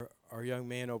our young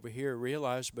man over here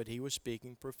realized, but he was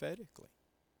speaking prophetically.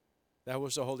 That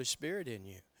was the Holy Spirit in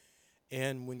you.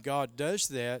 And when God does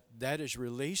that, that is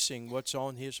releasing what's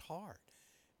on his heart.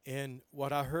 And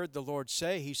what I heard the Lord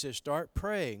say, he says, start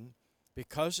praying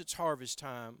because it's harvest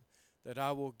time that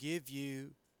I will give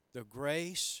you the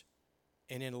grace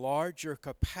and enlarge your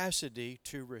capacity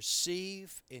to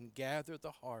receive and gather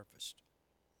the harvest.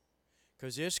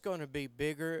 Because it's going to be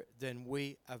bigger than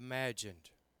we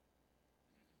imagined.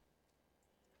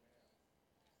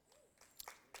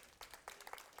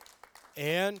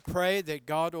 And pray that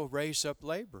God will raise up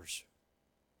laborers.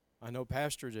 I know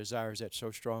Pastor desires that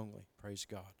so strongly. Praise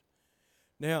God.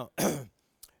 Now,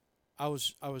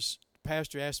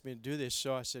 Pastor asked me to do this,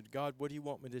 so I said, God, what do you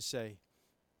want me to say?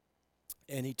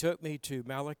 And he took me to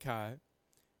Malachi,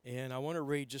 and I want to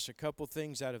read just a couple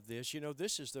things out of this. You know,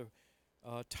 this is the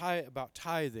about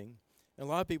tithing. And a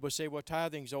lot of people say, well,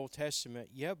 tithing's Old Testament.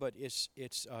 Yeah, but it's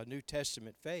New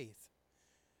Testament faith.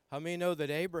 How many know that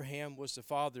Abraham was the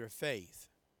father of faith?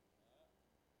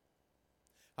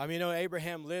 How many know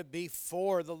Abraham lived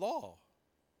before the law?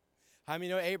 How many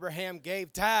know Abraham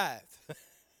gave tithe?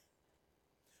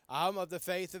 I'm of the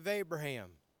faith of Abraham.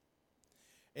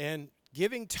 And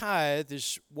giving tithe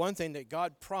is one thing that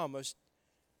God promised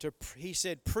to, he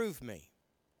said, prove me.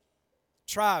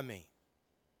 Try me.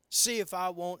 See if I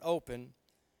won't open.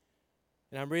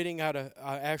 And I'm reading out of,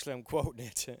 actually I'm quoting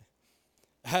it,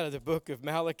 out of the book of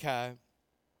Malachi,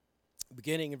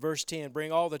 beginning in verse 10.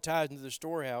 Bring all the tithes into the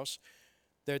storehouse,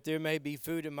 that there may be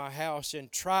food in my house,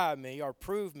 and try me or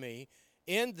prove me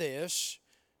in this,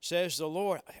 says the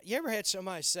Lord. You ever had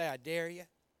somebody say, I dare you?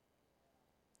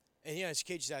 And you know, as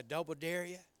kids, you say, I double dare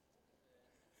you?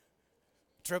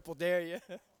 Triple dare you?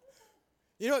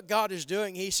 You know what God is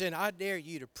doing? He's saying, I dare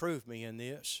you to prove me in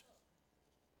this.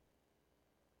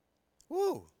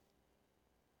 Woo!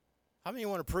 How many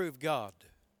want to prove God?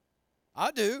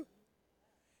 I do.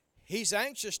 He's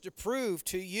anxious to prove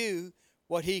to you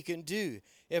what he can do.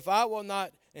 If I will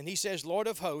not, and he says, Lord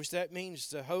of hosts, that means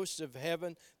the hosts of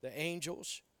heaven, the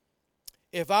angels.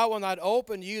 If I will not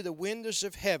open to you the windows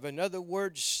of heaven, in other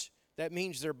words, that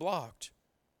means they're blocked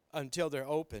until they're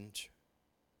opened.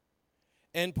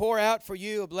 And pour out for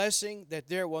you a blessing that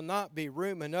there will not be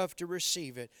room enough to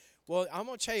receive it. Well, I'm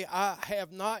going to tell you, I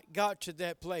have not got to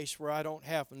that place where I don't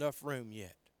have enough room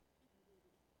yet.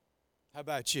 How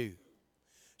about you?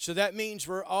 So that means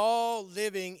we're all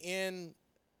living in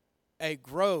a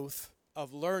growth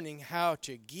of learning how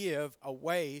to give a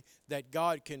way that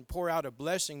God can pour out a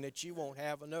blessing that you won't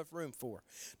have enough room for.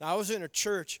 Now, I was in a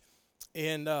church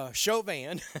in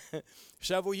Chauvin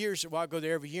several years ago. I go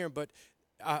there every year, but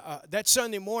that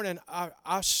Sunday morning,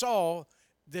 I saw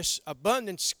this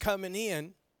abundance coming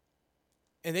in,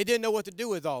 and they didn't know what to do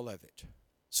with all of it.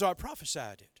 So I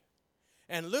prophesied it.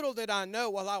 And little did I know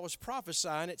while I was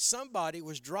prophesying it, somebody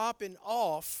was dropping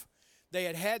off. They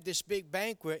had this big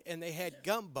banquet, and they had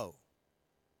gumbo,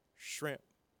 shrimp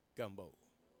gumbo,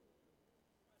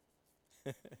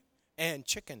 and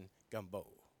chicken gumbo,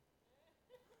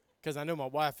 because I know my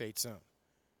wife ate some.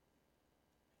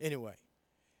 Anyway,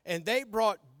 and they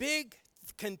brought big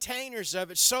containers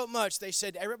of it, so much they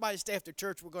said, everybody stay after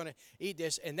church, we're going to eat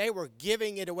this, and they were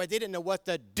giving it away. They didn't know what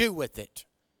to do with it.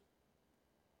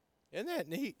 Isn't that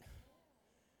neat?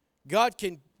 God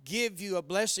can give you a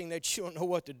blessing that you don't know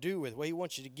what to do with. Well, he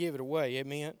wants you to give it away.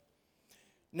 Amen.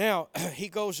 Now, he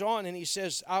goes on and he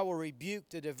says, I will rebuke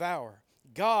the devourer.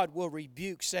 God will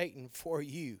rebuke Satan for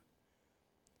you.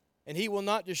 And he will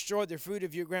not destroy the fruit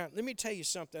of your ground. Let me tell you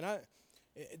something.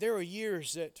 There are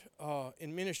years that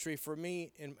in ministry for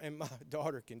me, and my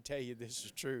daughter can tell you this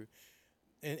is true.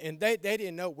 And they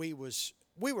didn't know we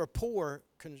were poor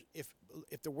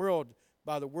if the world,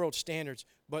 by the world standards,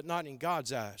 but not in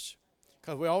God's eyes.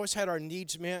 Because we always had our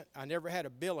needs met. I never had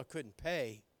a bill I couldn't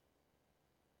pay.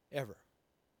 Ever.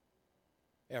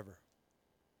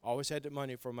 Always had the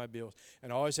money for my bills.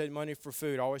 And always had money for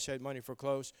food. Always had money for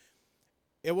clothes.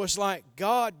 It was like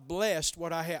God blessed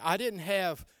what I had. I didn't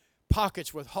have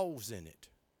pockets with holes in it.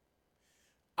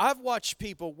 I've watched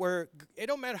people where it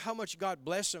don't matter how much God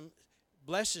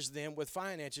blesses them with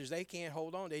finances, they can't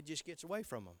hold on. It just gets away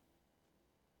from them.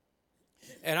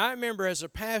 And I remember as a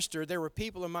pastor, there were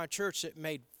people in my church that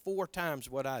made 4 times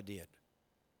what I did.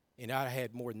 And I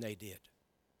had more than they did.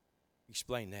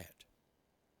 Explain that.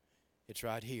 It's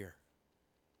right here.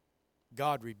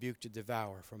 God rebuked the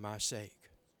devourer for my sake.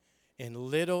 And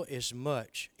little is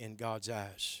much in God's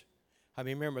eyes. I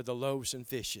mean, remember the loaves and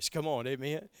fishes. Come on,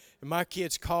 amen. And my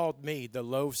kids called me the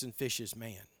loaves and fishes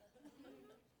man.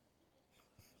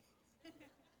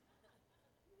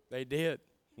 They did.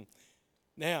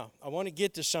 Now, I want to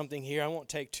get to something here. I won't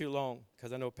take too long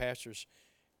because I know Pastor's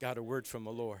got a word from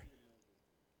the Lord.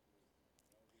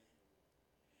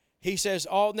 He says,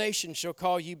 all nations shall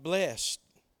call you blessed,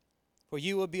 for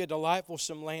you will be a delightful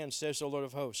land, says the Lord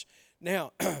of hosts.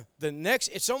 Now,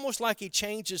 it's almost like he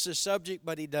changes the subject,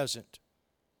 but he doesn't.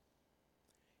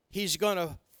 He's going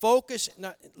to focus.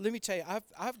 Now, let me tell you,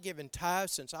 I've given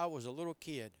tithes since I was a little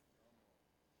kid.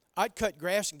 I'd cut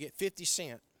grass and get 50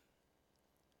 cents.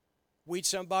 Weed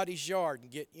somebody's yard and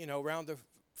get, around the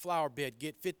flower bed,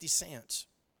 get 50 cents.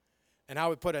 And I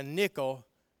would put a nickel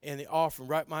in the offering,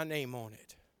 write my name on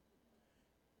it.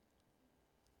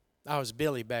 I was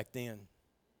Billy back then.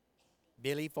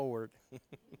 Billy Ford.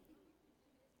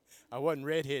 I wasn't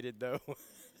redheaded, though.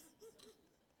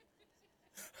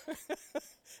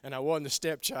 And I wasn't a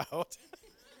stepchild.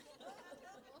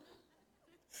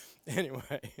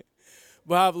 Anyway,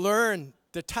 but I've learned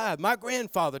the tithe. My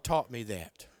grandfather taught me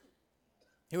that.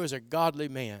 He was a godly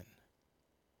man.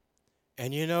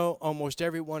 And almost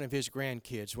every one of his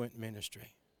grandkids went in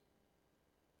ministry.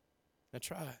 That's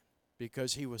right,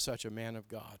 because he was such a man of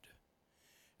God.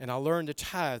 And I learned to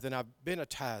tithe, and I've been a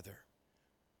tither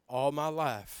all my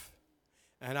life.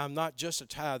 And I'm not just a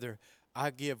tither. I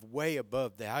give way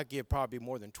above that. I give probably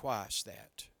more than twice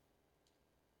that.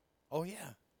 Oh,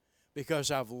 yeah,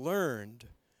 because I've learned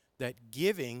that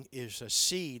giving is a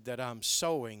seed that I'm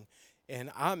sowing, and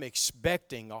I'm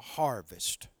expecting a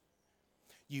harvest.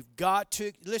 You've got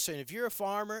to, listen, if you're a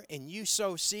farmer and you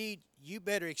sow seed, you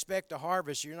better expect a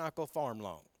harvest. You're not going to farm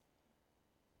long.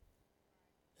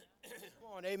 Come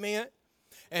on, amen?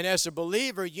 And as a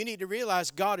believer, you need to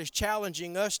realize God is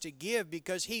challenging us to give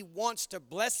because he wants to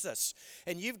bless us.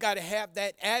 And you've got to have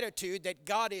that attitude that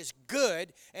God is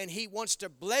good and he wants to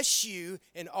bless you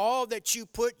in all that you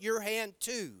put your hand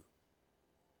to.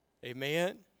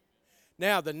 Amen?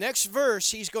 Now, the next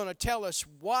verse, he's going to tell us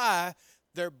why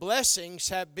their blessings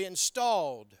have been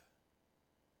stalled.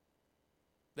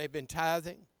 They've been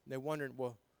tithing. They're wondering,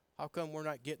 well, how come we're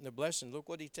not getting the blessing? Look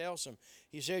what he tells them.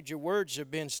 He said, your words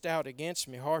have been stout against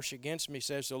me, harsh against me,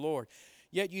 says the Lord.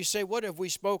 Yet you say, what have we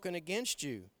spoken against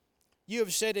you? You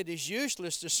have said it is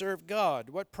useless to serve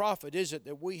God. What profit is it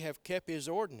that we have kept his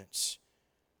ordinance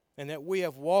and that we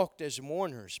have walked as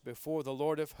mourners before the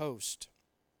Lord of hosts?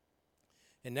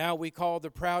 And now we call the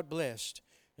proud blessed,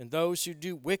 and those who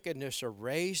do wickedness are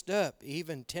raised up,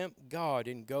 even tempt God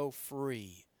and go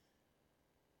free.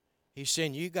 He's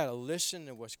saying you got to listen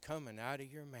to what's coming out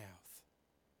of your mouth.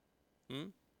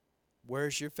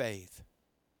 Where's your faith?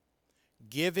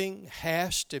 Giving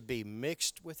has to be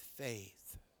mixed with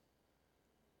faith.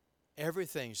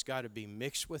 Everything's got to be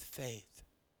mixed with faith.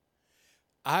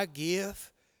 I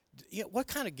give. What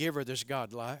kind of giver does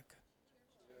God like?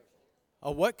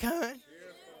 A what kind?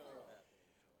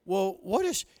 Well,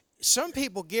 some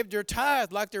people give their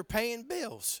tithe like they're paying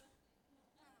bills.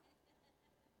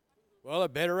 Well, I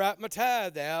better write my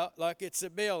tithe out like it's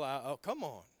a bill. Oh, come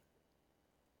on.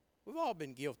 We've all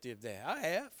been guilty of that. I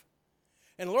have.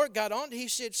 And the Lord got on to, he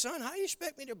said, son, how do you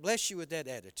expect me to bless you with that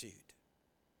attitude?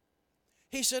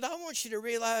 He said, I want you to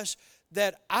realize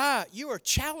that you are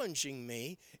challenging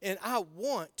me, and I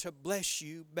want to bless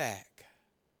you back.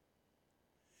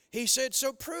 He said,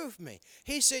 so prove me.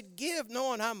 He said, give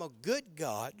knowing I'm a good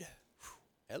God.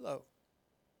 Hello.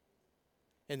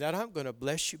 And that I'm going to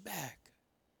bless you back.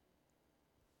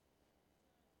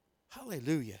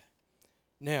 Hallelujah.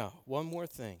 Now, one more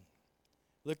thing.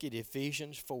 Look at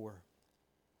Ephesians 4.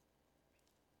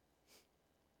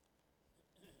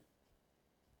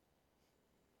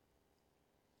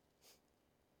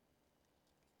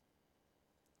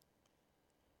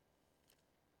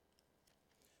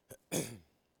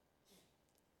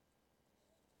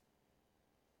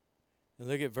 And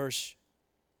look at verse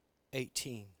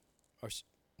 18.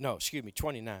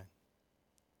 29.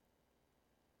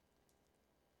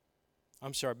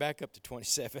 I'm sorry, back up to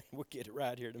 27. We'll get it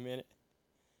right here in a minute.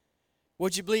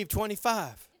 Would you believe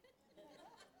 25?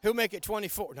 Who'll make it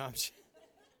 24? No, I'm just...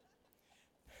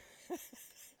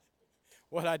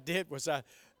 What I did was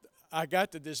I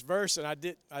got to this verse and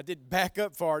I did back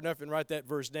up far enough and write that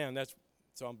verse down.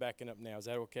 So I'm backing up now. Is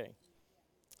that okay?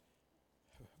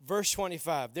 Verse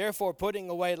 25. Therefore, putting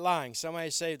away lying.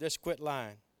 Somebody say, let's quit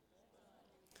lying.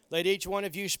 Let each one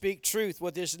of you speak truth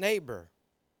with his neighbor.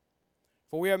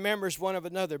 For we are members one of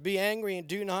another. Be angry and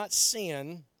do not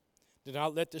sin. Do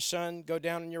not let the sun go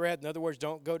down in your wrath. In other words,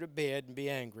 don't go to bed and be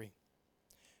angry.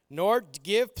 Nor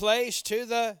give place to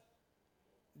the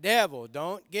devil.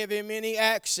 Don't give him any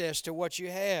access to what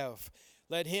you have.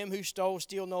 Let him who stole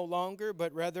steal no longer,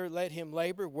 but rather let him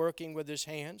labor, working with his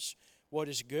hands what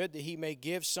is good, that he may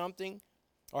give something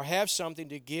or have something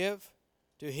to give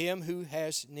to him who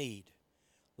has need.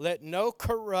 Let no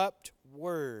corrupt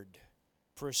word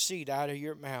proceed out of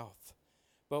your mouth,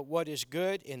 but what is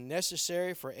good and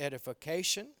necessary for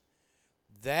edification,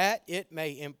 that it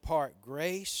may impart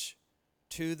grace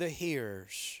to the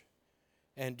hearers.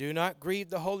 And do not grieve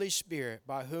the Holy Spirit,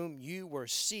 by whom you were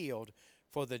sealed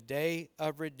for the day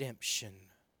of redemption.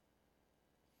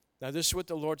 Now this is what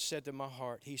the Lord said to my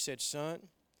heart. He said, son,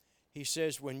 he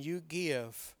says, when you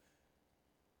give,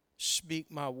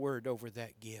 speak my word over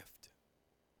that gift.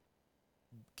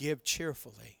 Give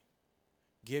cheerfully.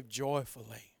 Give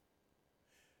joyfully.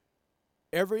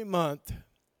 Every month,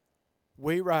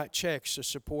 we write checks to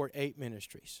support 8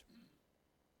 ministries.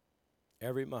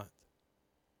 Every month.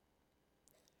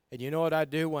 And you know what I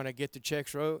do when I get the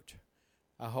checks wrote?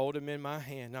 I hold them in my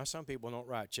hand. Now, some people don't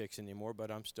write checks anymore, but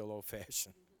I'm still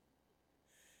old-fashioned.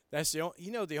 That's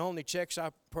the only checks I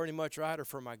pretty much write are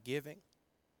for my giving.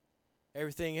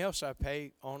 Everything else I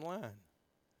pay online.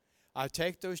 I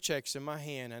take those checks in my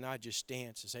hand and I just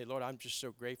dance and say, Lord, I'm just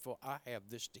so grateful I have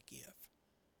this to give.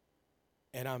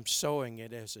 And I'm sowing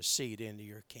it as a seed into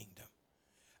your kingdom.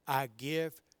 I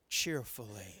give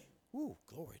cheerfully. Ooh,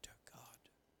 glory to God.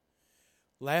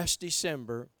 Last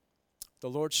December, the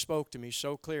Lord spoke to me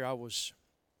so clear. I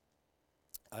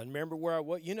remember where I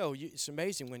was. You know, it's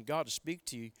amazing when God will speak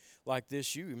to you like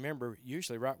this. You remember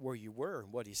usually right where you were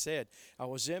and what he said. I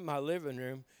was in my living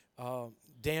room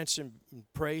dancing and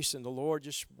praising the Lord,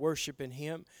 just worshiping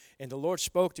him. And the Lord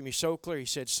spoke to me so clear. He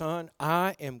said, son,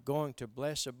 I am going to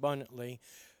bless abundantly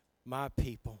my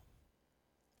people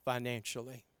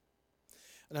financially.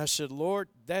 And I said, Lord,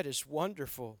 that is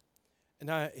wonderful. And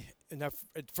at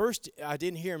first, I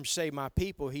didn't hear him say my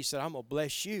people. He said, I'm going to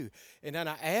bless you. And then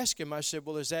I asked him, I said,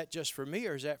 well, is that just for me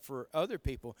or is that for other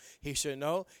people? He said,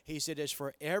 no. He said, it's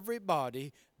for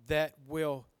everybody that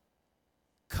will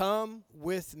come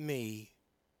with me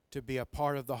to be a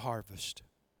part of the harvest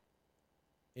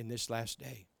in this last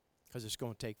day, because it's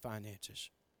going to take finances.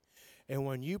 And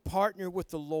when you partner with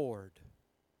the Lord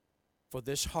for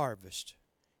this harvest,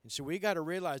 and so we got to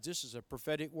realize this is a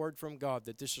prophetic word from God,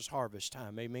 that this is harvest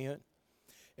time, amen?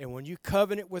 And when you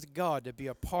covenant with God to be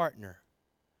a partner,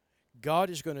 God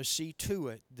is going to see to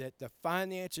it that the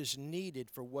finances needed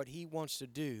for what he wants to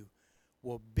do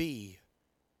will be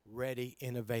ready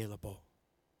and available.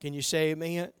 Can you say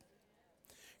amen?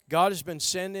 God has been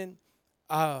sending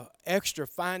extra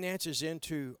finances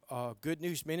into Good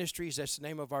News Ministries. That's the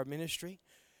name of our ministry.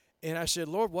 And I said,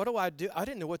 Lord, what do? I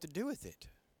didn't know what to do with it.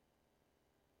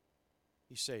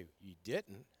 You say, you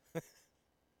didn't?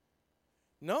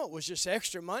 No, it was just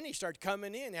extra money started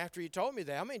coming in after he told me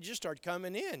that. I mean, it just started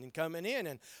coming in and coming in.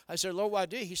 And I said, Lord, what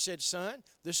do? He said, son,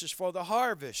 this is for the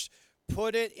harvest.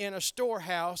 Put it in a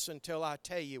storehouse until I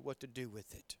tell you what to do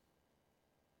with it.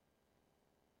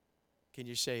 Can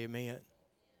you say amen?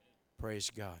 Praise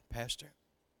God. Pastor?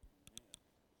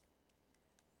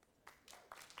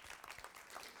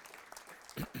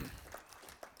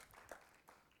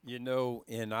 You know,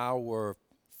 in our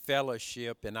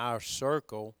fellowship, in our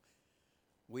circle,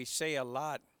 we say a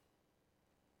lot,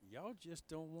 y'all just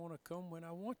don't want to come when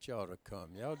I want y'all to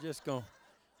come. Y'all just going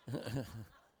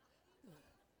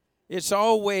It's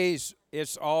always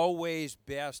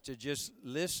best to just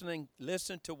listen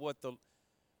to what the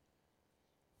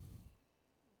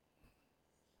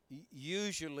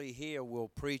usually here we'll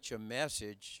preach a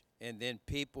message and then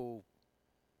people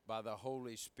by the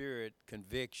Holy Spirit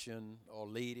conviction or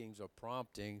leadings or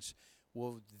promptings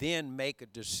will then make a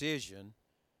decision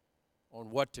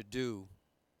on what to do,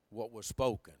 what was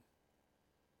spoken.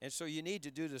 And so you need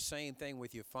to do the same thing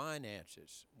with your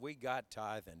finances. We got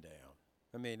tithing down.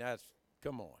 I mean,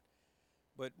 come on.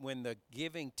 But when the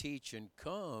giving teaching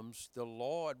comes, the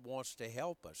Lord wants to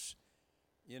help us.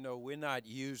 You know, we're not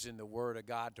using the Word of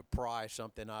God to pry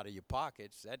something out of your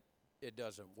pockets. It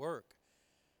doesn't work.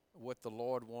 What the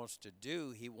Lord wants to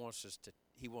do, He wants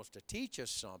to teach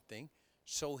us something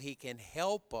so He can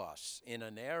help us in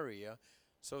an area.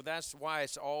 So that's why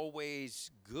it's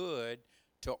always good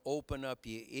to open up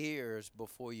your ears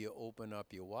before you open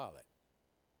up your wallet.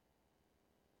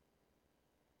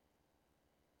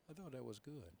 I thought that was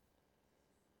good.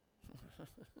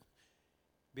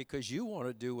 Because you want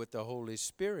to do what the Holy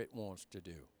Spirit wants to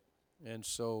do. And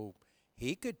so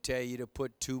He could tell you to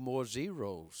put 2 more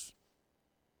zeros.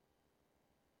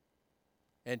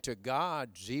 And to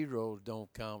God, zeros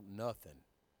don't count nothing.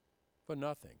 For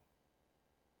nothing.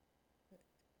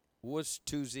 What's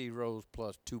 2 zeros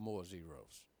plus 2 more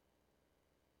zeros?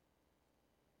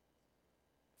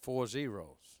 4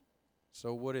 zeros.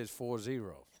 So what is 4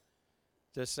 zeros?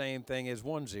 The same thing as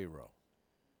 1 zero.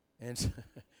 And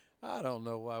I don't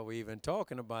know why we're even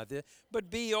talking about this, but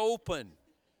be open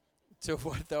to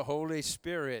what the Holy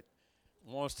Spirit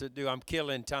wants to do. I'm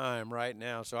killing time right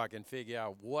now so I can figure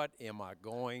out what am I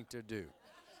going to do.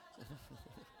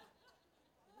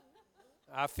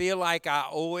 I feel like I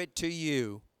owe it to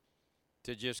you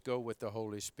to just go with the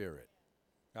Holy Spirit.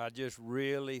 I just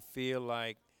really feel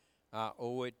like I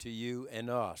owe it to you and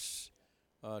us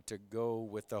to go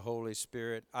with the Holy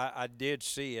Spirit. I did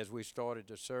see as we started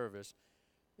the service,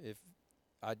 if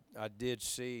I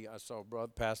saw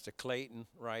Brother Pastor Clayton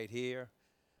right here.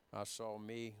 I saw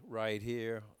me right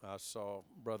here. I saw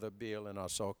Brother Bill and I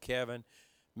saw Kevin.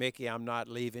 Mickey, I'm not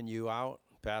leaving you out,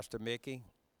 Pastor Mickey,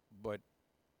 but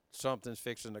something's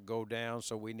fixing to go down,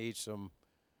 so we need some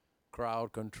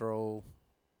crowd control.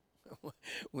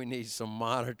 We need some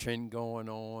monitoring going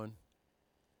on,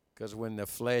 because when the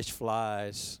flesh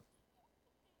flies,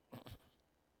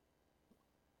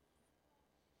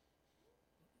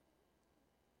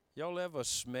 y'all ever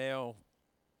smell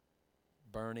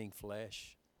burning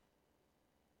flesh?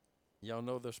 Y'all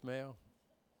know the smell?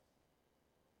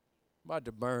 I'm about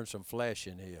to burn some flesh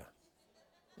in here.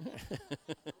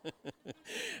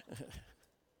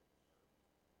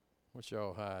 What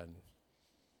y'all hiding?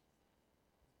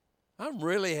 I'm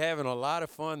really having a lot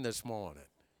of fun this morning.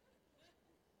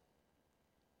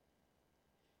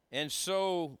 And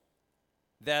so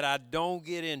that I don't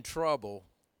get in trouble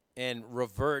and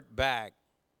revert back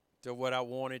to what I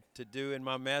wanted to do in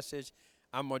my message,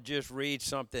 I'm going to just read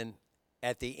something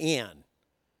at the end.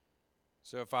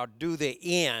 So if I do the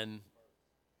end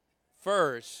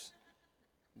first,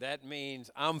 that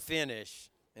means I'm finished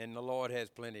and the Lord has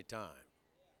plenty of time.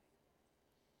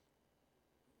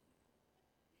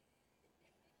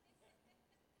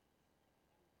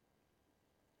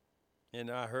 And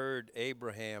I heard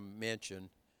Abraham mention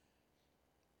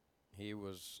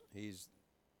he's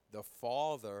the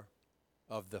father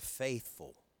of the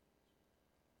faithful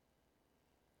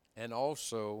and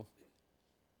also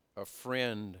a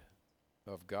friend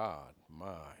of God.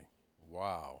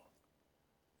 Wow.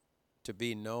 To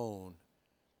be known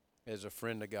as a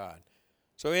friend of God.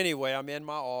 So anyway, I'm in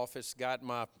my office,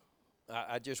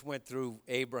 I just went through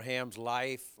Abraham's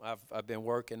life. I've been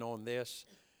working on this.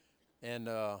 And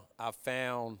I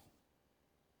found,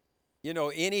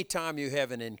 anytime you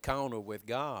have an encounter with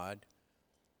God,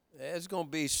 there's going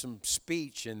to be some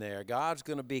speech in there. God's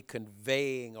going to be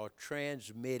conveying or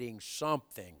transmitting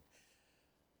something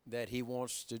that he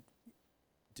wants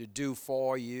to do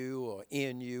for you or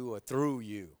in you or through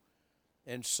you.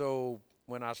 And so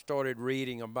when I started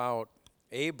reading about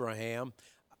Abraham,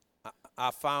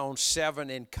 I found 7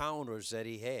 encounters that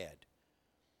he had.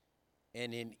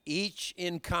 And in each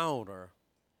encounter,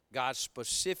 God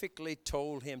specifically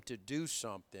told him to do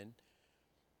something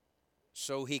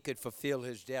so he could fulfill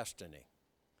his destiny.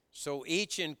 So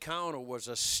each encounter was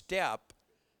a step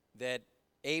that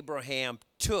Abraham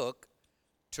took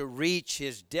to reach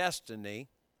his destiny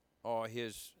or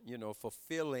his,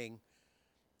 fulfilling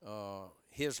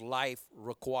his life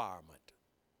requirement,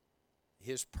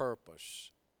 his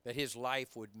purpose, that his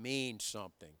life would mean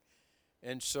something.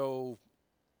 And so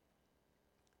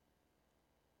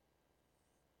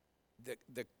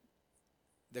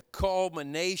the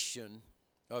culmination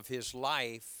of his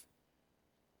life,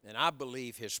 and I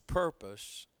believe his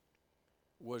purpose,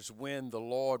 was when the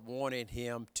Lord wanted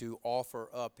him to offer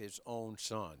up his own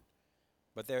son.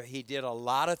 But he did a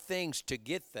lot of things to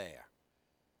get there.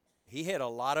 He had a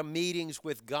lot of meetings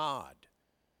with God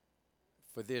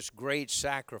for this great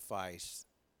sacrifice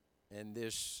and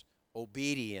this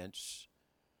obedience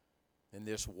and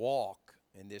this walk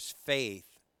and this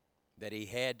faith that he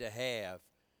had to have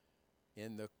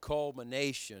in the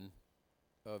culmination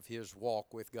of his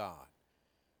walk with God.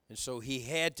 And so he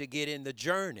had to get in the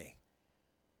journey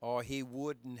or he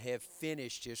wouldn't have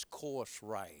finished his course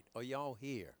right. Are y'all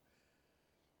here?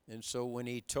 And so when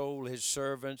he told his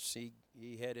servants,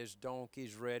 he had his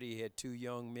donkeys ready, he had 2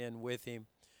 young men with him.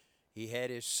 He had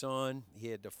his son, he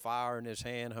had the fire in his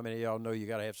hand. How many of y'all know you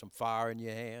got to have some fire in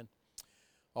your hand?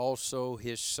 Also,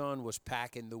 his son was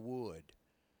packing the wood.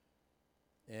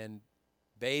 And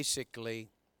basically,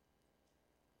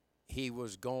 he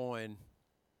was going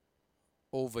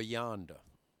over yonder.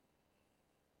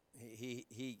 He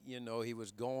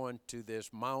was going to this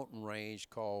mountain range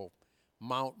called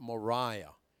Mount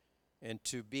Moriah. And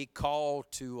to be called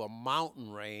to a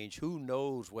mountain range, who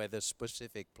knows where the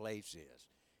specific place is?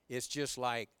 It's just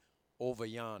like over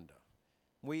yonder.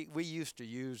 We used to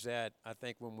use that, I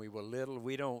think, when we were little.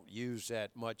 We don't use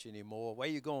that much anymore. Where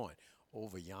you going?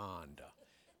 Over yonder.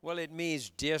 Well, it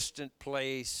means distant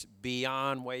place,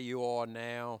 beyond where you are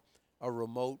now, a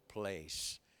remote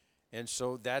place. And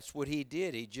so that's what he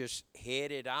did. He just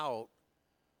headed out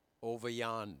over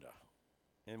yonder.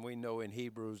 And we know in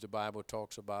Hebrews the Bible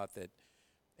talks about that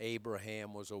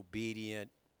Abraham was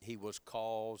obedient. He was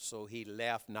called, so he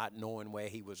left not knowing where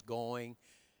he was going.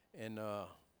 And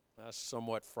that's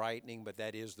somewhat frightening, but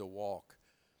that is the walk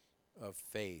of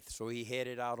faith. So he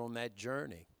headed out on that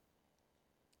journey.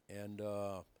 And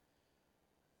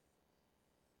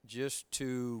just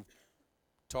to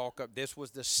talk up, this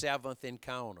was the 7th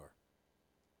encounter.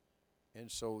 And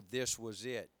so this was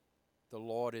it. The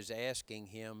Lord is asking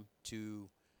him to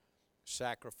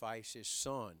sacrifice his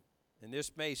son. And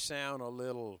this may sound a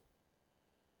little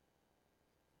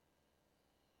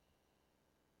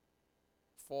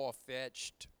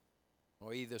far-fetched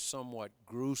or either somewhat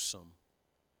gruesome,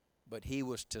 but he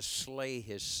was to slay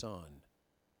his son.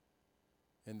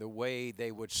 And the way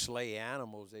they would slay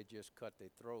animals, they just cut their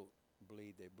throat,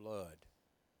 bleed their blood.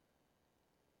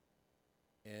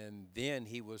 And then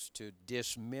he was to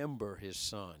dismember his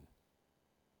son,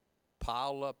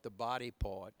 pile up the body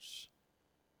parts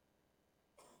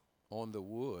on the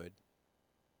wood,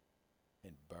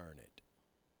 and burn it.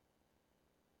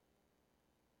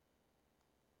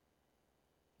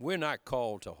 We're not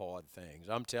called to hard things,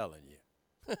 I'm telling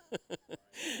you.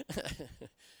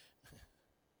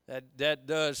 That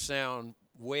does sound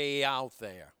way out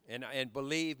there. And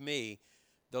believe me,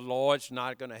 the Lord's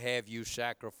not going to have you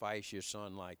sacrifice your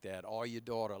son like that or your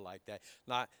daughter like that.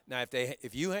 Now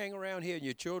if you hang around here and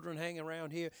your children hang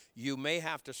around here, you may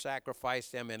have to sacrifice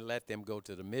them and let them go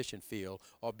to the mission field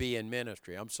or be in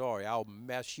ministry. I'm sorry, I'll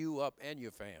mess you up and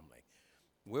your family.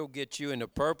 We'll get you in the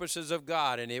purposes of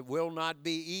God, and it will not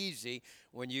be easy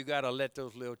when you got to let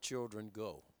those little children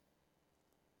go.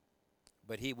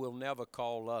 But he will never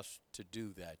call us to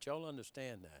do that. Y'all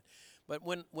understand that? But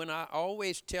when I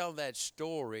always tell that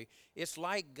story, it's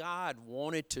like God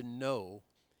wanted to know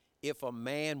if a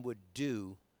man would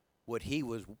do what he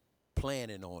was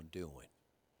planning on doing.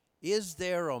 Is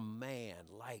there a man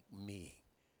like me?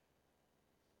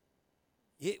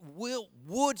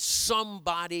 Would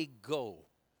somebody go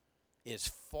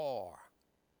as far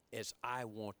as I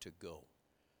want to go?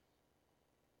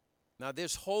 Now,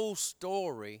 this whole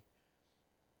story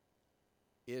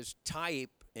is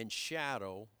type and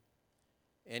shadow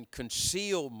and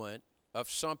concealment of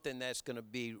something that's going to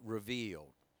be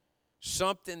revealed.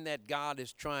 Something that God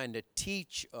is trying to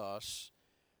teach us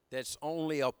that's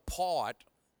only a part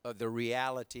of the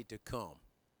reality to come.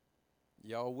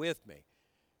 Y'all with me?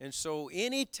 And so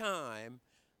anytime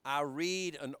I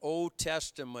read an Old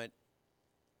Testament,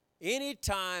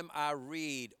 anytime I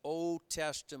read Old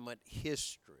Testament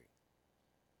history,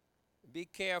 be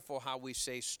careful how we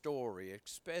say story,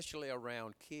 especially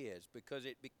around kids, because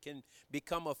it can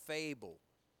become a fable.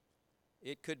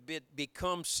 It could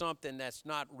become something that's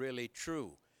not really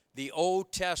true. The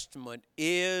Old Testament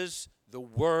is the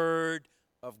Word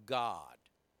of God.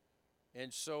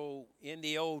 And so in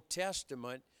the Old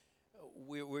Testament,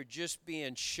 we're just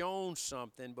being shown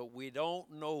something, but we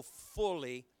don't know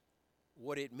fully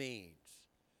what it means.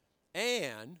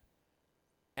 And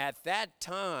at that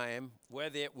time,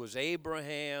 whether it was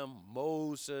Abraham,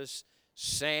 Moses,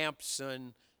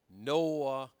 Samson,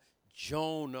 Noah,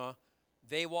 Jonah,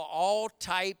 they were all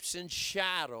types and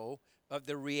shadow of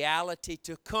the reality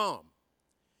to come.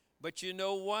 But you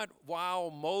know what?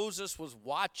 While Moses was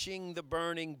watching the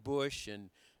burning bush and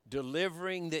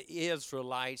delivering the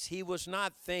Israelites, he was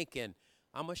not thinking,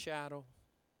 I'm a shadow.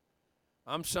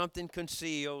 I'm something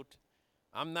concealed.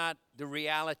 I'm not the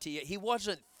reality. He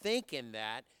wasn't thinking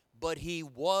that, but he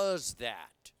was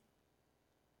that.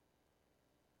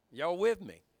 Y'all with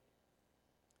me?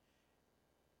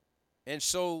 And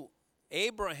so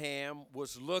Abraham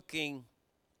was looking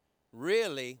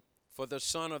really for the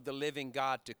Son of the living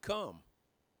God to come.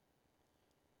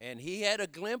 And he had a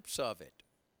glimpse of it.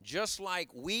 Just like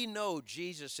we know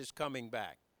Jesus is coming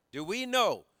back. Do we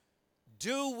know?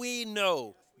 Do we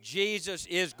know Jesus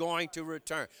is going to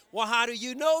return? Well, how do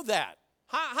you know that?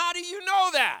 How do you know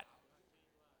that?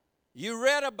 You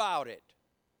read about it.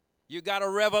 You got a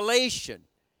revelation.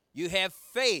 You have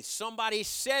faith. Somebody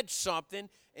said something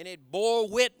and it bore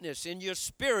witness in your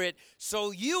spirit,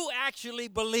 so you actually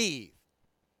believe.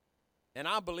 And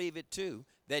I believe it too,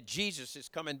 that Jesus is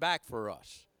coming back for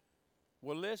us.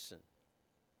 Well, listen.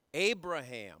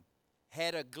 Abraham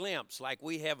had a glimpse like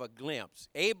we have a glimpse.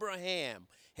 Abraham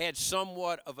had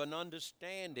somewhat of an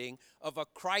understanding of a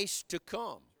Christ to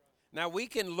come. Now, we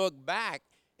can look back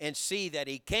and see that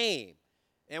he came.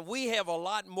 And we have a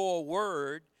lot more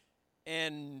word,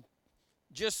 and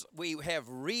just we have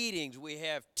readings, we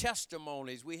have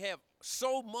testimonies, we have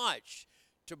so much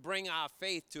to bring our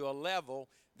faith to a level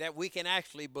that we can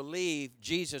actually believe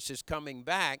Jesus is coming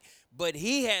back, but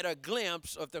he had a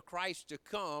glimpse of the Christ to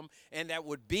come, and that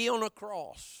would be on a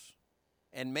cross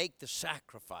and make the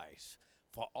sacrifice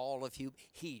for all of you.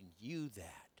 He knew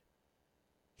that.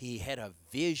 He had a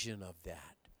vision of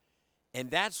that.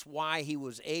 And that's why he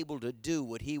was able to do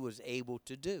what he was able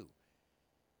to do,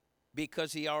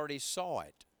 because he already saw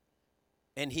it.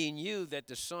 And he knew that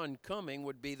the son coming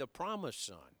would be the promised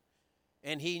son.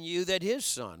 And he knew that his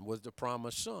son was the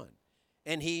promised son.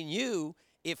 And he knew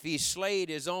if he slayed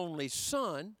his only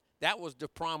son, that was the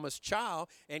promised child.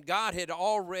 And God had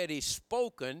already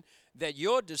spoken that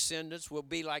your descendants will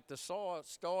be like the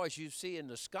stars you see in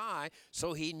the sky.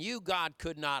 So he knew God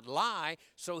could not lie.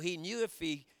 So he knew if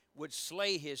he would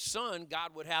slay his son,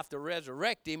 God would have to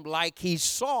resurrect him, like he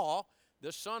saw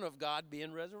the Son of God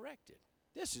being resurrected.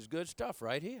 This is good stuff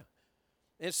right here.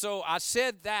 And so I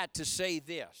said that to say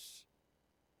this.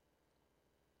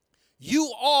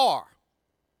 You are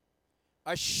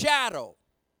a shadow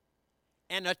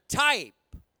and a type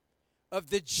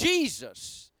of the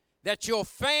Jesus that your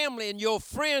family and your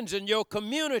friends and your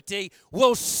community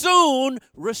will soon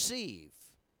receive.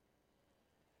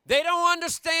 They don't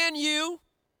understand you.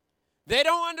 They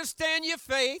don't understand your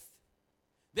faith.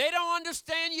 They don't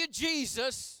understand your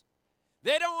Jesus.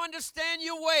 They don't understand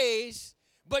your ways.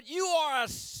 But you are a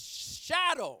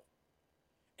shadow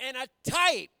and a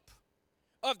type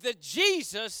of the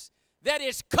Jesus that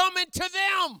is coming to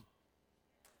them.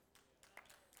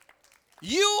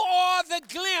 You are the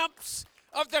glimpse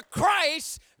of the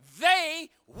Christ they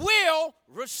will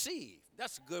receive.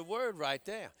 That's a good word right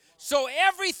there. So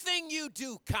everything you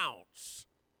do counts.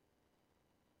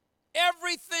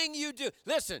 Everything you do.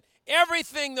 Listen,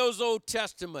 everything those Old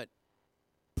Testament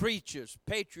preachers,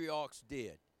 patriarchs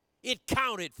did, it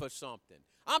counted for something.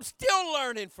 I'm still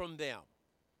learning from them.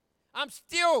 I'm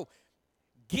still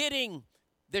getting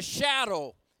the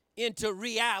shadow into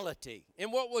reality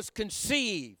and what was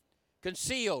concealed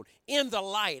in the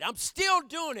light. I'm still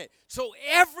doing it. So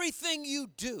everything you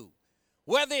do,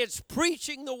 whether it's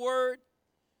preaching the word,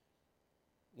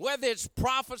 whether it's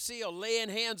prophecy or laying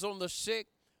hands on the sick,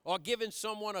 or giving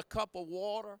someone a cup of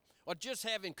water, or just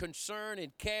having concern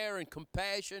and care and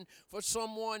compassion for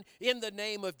someone in the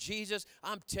name of Jesus,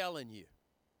 I'm telling you,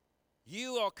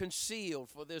 you are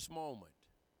concealed for this moment.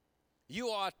 You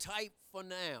are a type for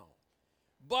now.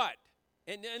 But,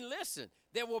 and listen,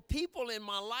 there were people in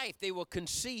my life, they were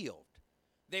concealed.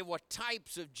 They were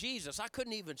types of Jesus. I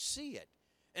couldn't even see it.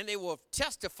 And they were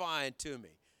testifying to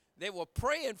me. They were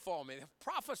praying for me. They were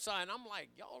prophesying. I'm like,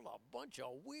 y'all are a bunch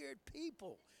of weird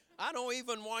people. I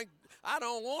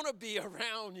don't want to be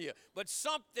around you. But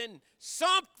something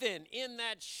in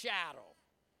that shadow.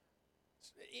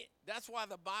 That's why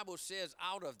the Bible says,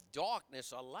 out of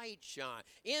darkness a light shine.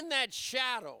 In that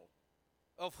shadow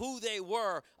of who they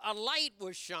were, a light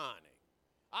was shining.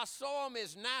 I saw them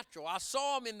as natural. I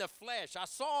saw them in the flesh. I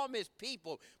saw them as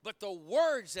people. But the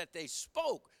words that they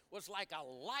spoke was like a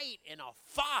light and a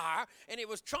fire, and it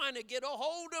was trying to get a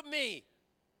hold of me.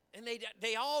 And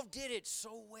they all did it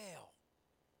so well.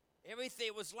 Everything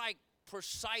was like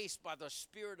precise by the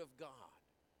Spirit of God.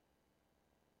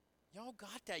 Y'all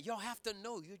got that. Y'all have to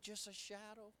know you're just a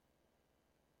shadow.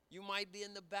 You might be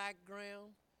in the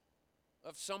background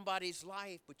of somebody's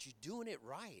life, but you're doing it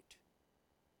right.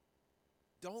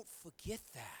 Don't forget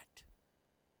that.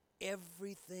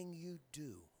 Everything you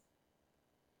do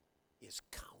is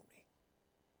counting.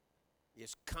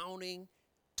 It's counting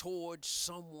towards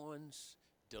someone's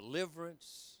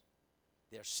deliverance,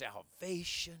 their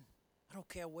salvation. I don't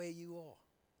care where you are.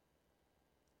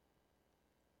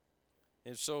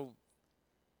 And so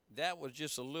that was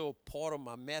just a little part of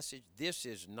my message. This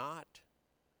is not,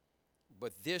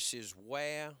 but this is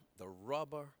where the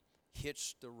rubber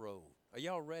hits the road. Are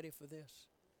y'all ready for this?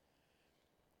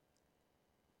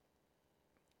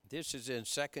 This is in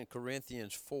 2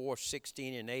 Corinthians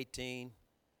 4:16 and 18.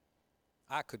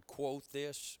 I could quote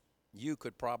this. You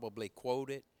could probably quote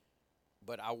it,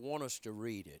 but I want us to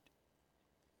read it.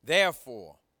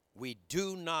 Therefore, we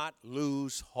do not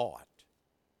lose heart.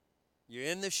 You're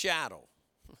in the shadow.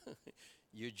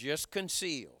 You're just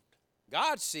concealed.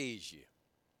 God sees you.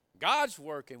 God's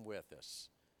working with us.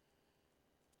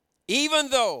 Even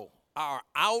though our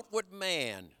outward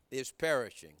man is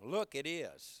perishing. Look, it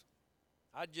is.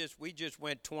 We just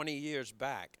went 20 years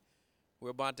back. We're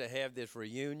about to have this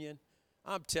reunion.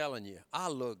 I'm telling you, I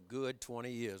looked good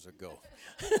 20 years ago.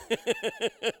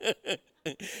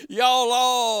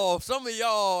 Some of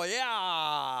y'all,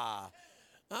 yeah.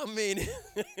 I mean,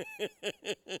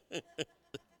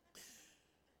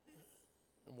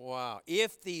 wow.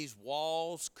 If these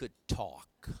walls could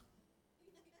talk,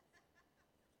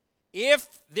 If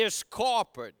this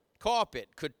carpet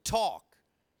could talk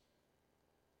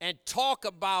and talk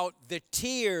about the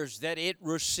tears that it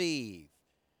received,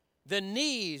 the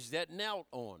knees that knelt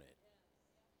on it,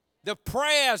 the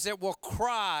prayers that were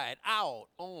cried out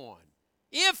on.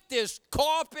 If this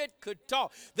carpet could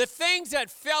talk, the things that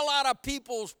fell out of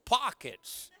people's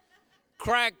pockets,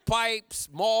 crack pipes,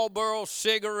 Marlboro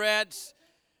cigarettes,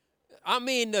 I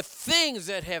mean, the things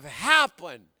that have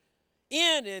happened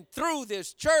in and through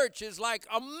this church is like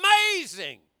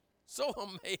amazing. So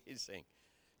amazing.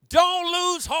 Don't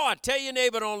lose heart. Tell your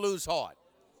neighbor, don't lose heart.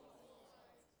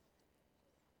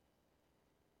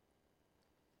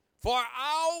 For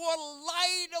our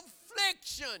light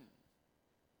affliction.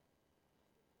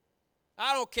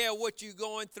 I don't care what you're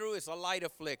going through, it's a light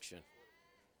affliction.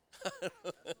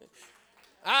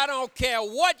 I don't care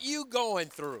what you're going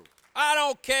through. I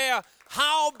don't care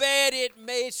how bad it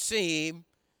may seem.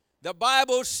 The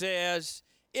Bible says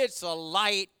it's a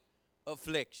light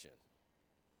affliction.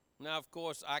 Now, of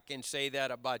course, I can say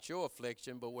that about your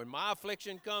affliction, but when my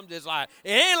affliction comes, it's like,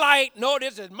 it ain't light. No,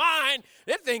 this is mine.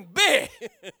 This thing big.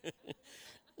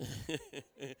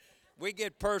 We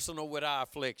get personal with our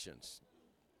afflictions.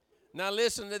 Now,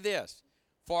 listen to this.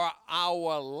 For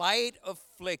our light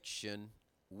affliction,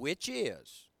 which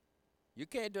is, you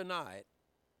can't deny it,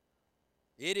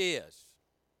 it is.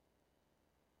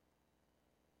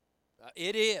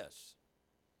 It is.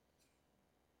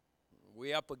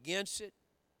 We're up against it.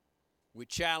 We're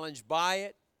challenged by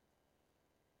it.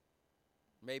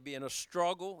 Maybe in a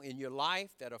struggle in your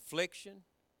life, that affliction.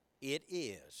 It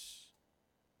is.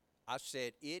 I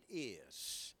said it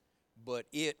is, but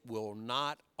it will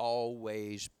not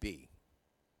always be.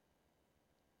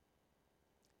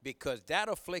 Because that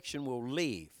affliction will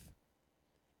leave,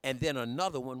 and then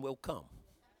another one will come.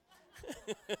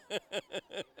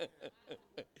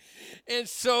 And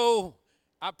so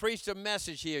I preached a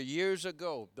message here years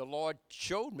ago. The Lord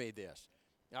showed me this.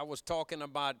 I was talking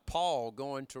about Paul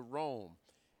going to Rome,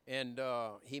 and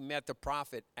he met the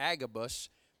prophet Agabus,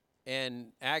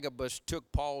 and Agabus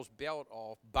took Paul's belt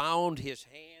off, bound his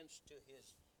hands to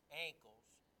his ankles,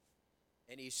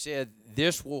 and he said,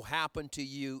 this will happen to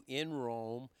you in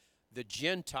Rome. The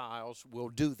Gentiles will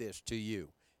do this to you.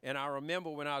 And I remember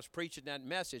when I was preaching that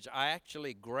message, I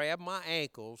actually grabbed my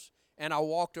ankles and I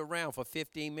walked around for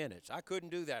 15 minutes. I couldn't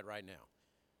do that right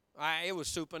now. It was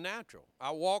supernatural.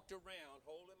 I walked around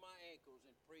holding my ankles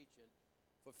and preaching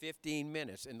for 15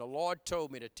 minutes. And the Lord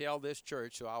told me to tell this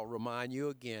church, so I'll remind you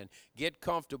again, get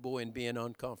comfortable in being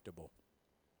uncomfortable.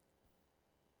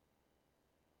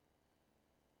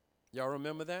 Y'all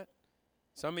remember that?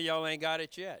 Some of y'all ain't got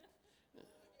it yet.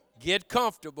 Get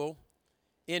comfortable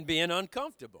in being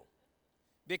uncomfortable.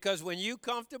 Because when you're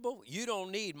comfortable, you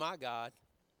don't need my God.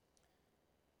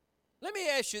 Let me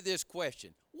ask you this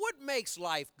question. What makes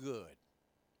life good?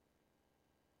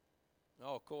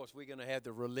 Oh, of course, we're going to have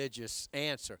the religious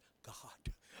answer.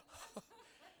 God.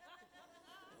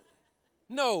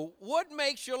 No, what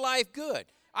makes your life good?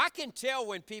 I can tell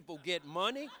when people get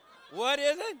money. What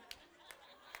is it?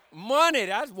 Money.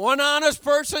 That's one honest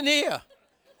person here.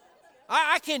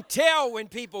 I can tell when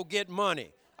people get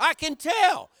money. I can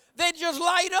tell. They just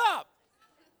light up.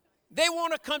 They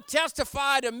want to come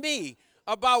testify to me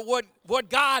about what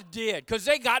God did because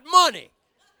they got money.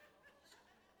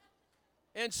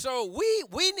 And so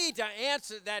we need to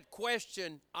answer that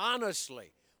question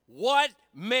honestly. What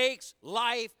makes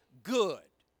life good?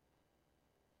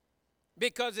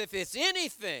 Because if it's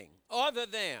anything other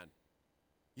than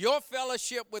your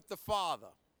fellowship with the Father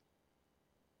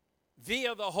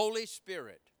via the Holy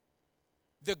Spirit,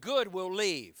 the good will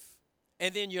leave,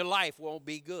 and then your life won't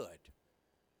be good.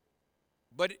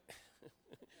 But,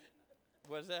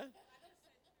 what's that?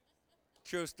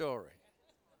 True story.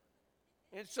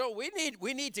 And so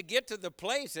we need to get to the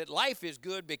place that life is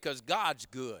good because God's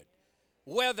good.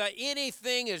 Whether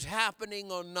anything is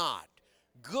happening or not,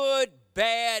 good,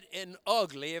 bad, and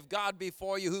ugly, if God be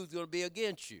for you, who's going to be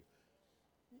against you?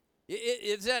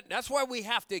 That's why we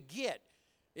have to get.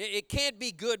 It can't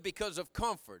be good because of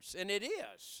comforts, and it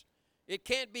is. It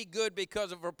can't be good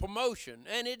because of a promotion,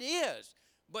 and it is.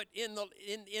 But in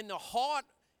the heart,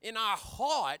 in our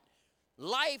heart,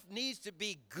 life needs to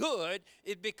be good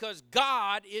because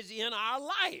God is in our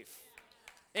life,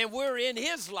 and we're in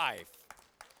His life.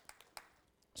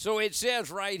 So it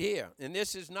says right here, and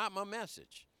this is not my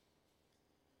message,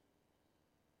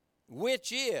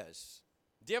 which is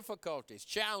difficulties,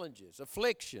 challenges,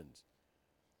 afflictions.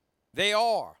 They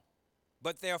are,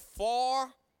 but they're for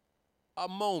a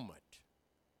moment.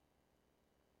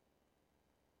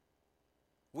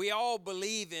 We all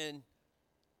believe in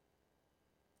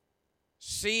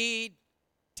seed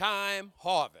time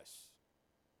harvest.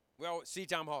 Well, seed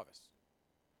time harvest.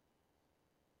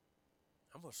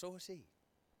 I'm going to sow a seed.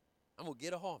 I'm going to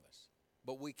get a harvest.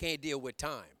 But we can't deal with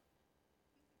time.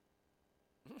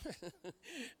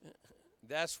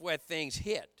 That's where things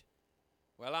hit.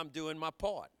 Well, I'm doing my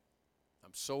part.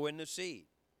 I'm sowing the seed.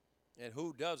 And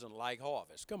who doesn't like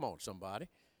harvest? Come on, somebody.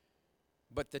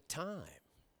 But the time.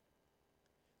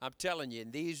 I'm telling you,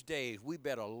 in these days, we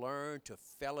better learn to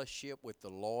fellowship with the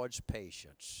Lord's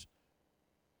patience.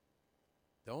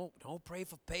 Don't pray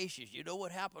for patience. You know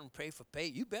what happened? Pray for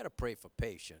patience. You better pray for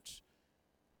patience.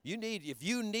 If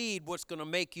you need what's going to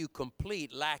make you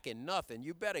complete, lacking nothing,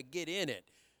 you better get in it.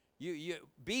 You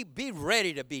be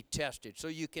ready to be tested so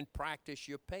you can practice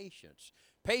your patience.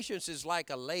 Patience is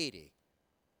like a lady.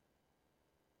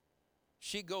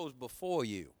 She goes before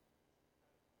you.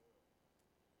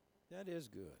 That is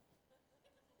good.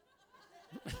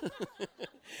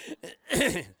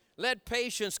 Let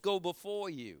patience go before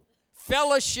you.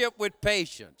 Fellowship with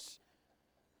patience.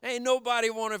 Ain't nobody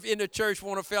in the church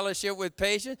want to fellowship with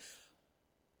patience.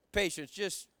 Patience,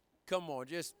 just come on,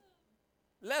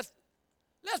 let's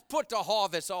put the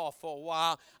harvest off for a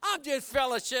while. I'm just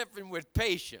fellowshipping with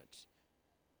patience.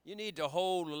 You need to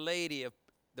hold a lady.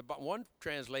 One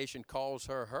translation calls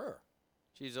her.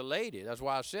 She's a lady. That's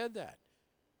why I said that.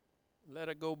 Let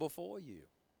her go before you.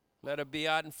 Let her be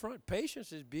out in front.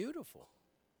 Patience is beautiful.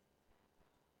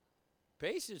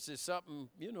 Patience is something,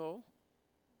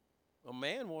 a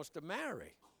man wants to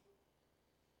marry.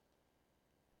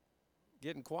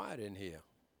 Getting quiet in here.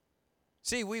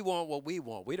 See, we want what we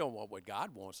want. We don't want what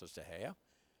God wants us to have.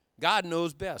 God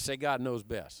knows best. Say, God knows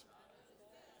best.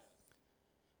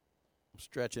 I'm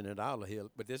stretching it out here,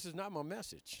 but this is not my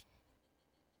message.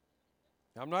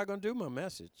 I'm not going to do my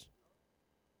message.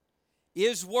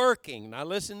 Is working. Now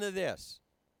listen to this.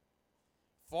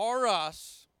 For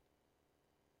us,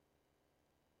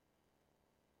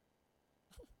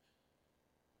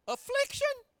 affliction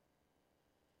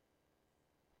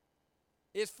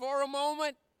is for a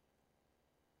moment.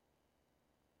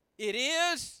 It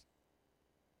is.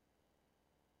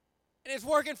 And it's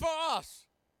working for us.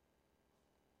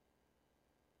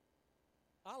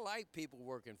 I like people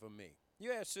working for me.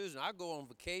 You ask Susan, I go on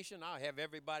vacation, I'll have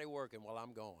everybody working while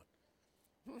I'm gone.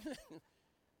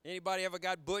 Anybody ever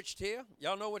got butched here?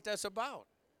 Y'all know what that's about.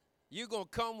 You're going to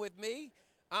come with me.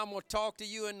 I'm going to talk to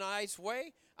you in a nice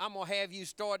way. I'm going to have you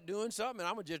start doing something, and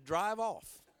I'm going to just drive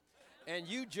off. And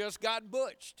you just got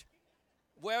butched.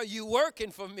 Well, you working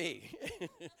for me.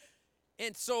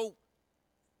 And so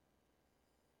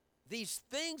these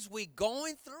things we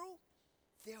going through,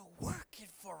 they're working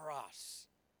for us.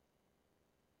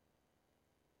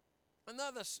 In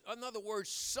other words,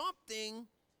 something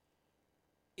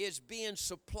is being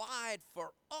supplied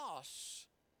for us,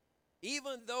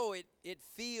 even though it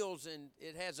feels and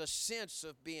it has a sense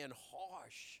of being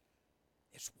harsh,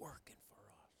 it's working for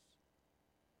us.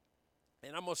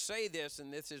 And I'm going to say this,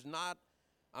 and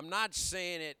I'm not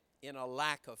saying it in a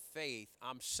lack of faith.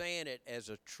 I'm saying it as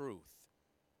a truth.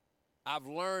 I've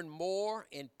learned more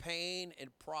in pain and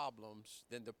problems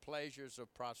than the pleasures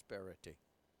of prosperity.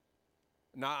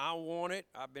 Now, I want it.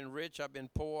 I've been rich. I've been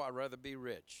poor. I'd rather be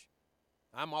rich.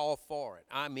 I'm all for it.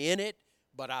 I'm in it,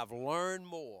 but I've learned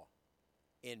more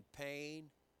in pain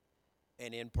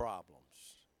and in problems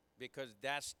because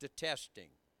that's the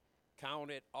testing.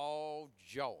 Count it all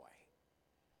joy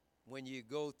when you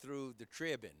go through the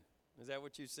tribbing. Is that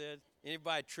what you said?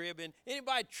 Anybody tribbing?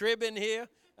 Anybody tribbing here?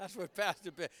 That's what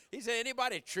Pastor Ben. He said,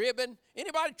 anybody tribbing?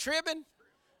 Anybody tribbing?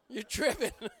 You're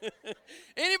tribbing.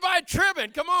 Anybody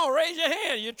tribbing? Come on, raise your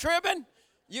hand. You're tribbing?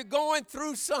 You're going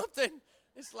through something?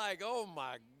 It's like, oh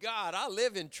my God, I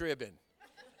live in tribbing.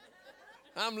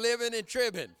 I'm living in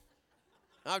tribbing.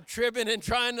 I'm tribbing and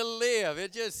trying to live.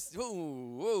 It just,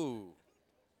 ooh.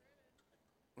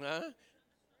 Huh?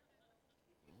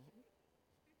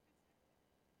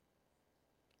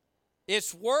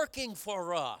 It's working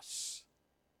for us.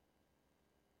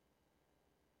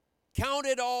 Count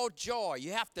it all joy.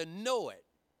 You have to know it.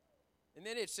 And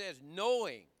then it says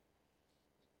knowing.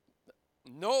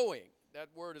 Knowing. That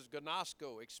word is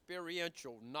gnosko,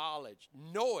 experiential knowledge.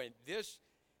 Knowing this,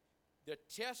 the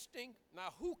testing.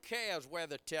 Now, who cares where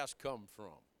the test come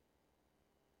from?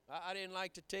 I didn't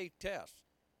like to take tests.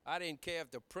 I didn't care if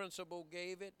the principal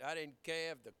gave it. I didn't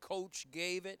care if the coach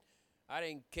gave it. I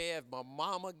didn't care if my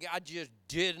mama gave it. I just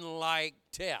didn't like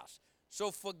tests. So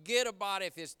forget about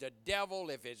if it's the devil,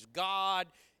 if it's God,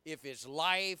 if it's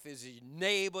life, if it's your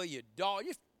neighbor, your dog.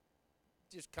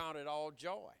 Just count it all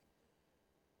joy.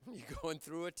 You're going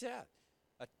through a test,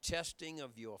 a testing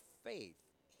of your faith.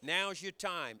 Now's your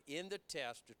time in the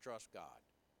test to trust God.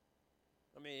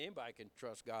 I mean, anybody can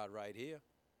trust God right here.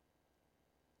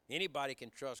 Anybody can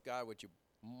trust God with your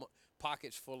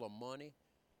pockets full of money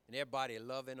and everybody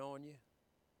loving on you.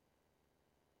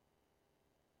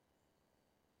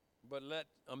 But let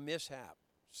a mishap,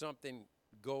 something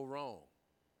go wrong.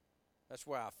 That's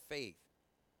where our faith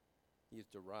needs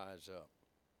to rise up.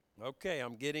 Okay,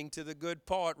 I'm getting to the good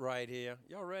part right here.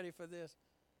 Y'all ready for this?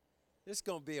 This is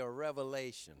going to be a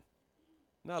revelation.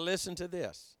 Now listen to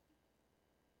this.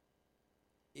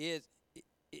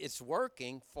 It's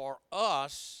working for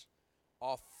us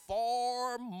a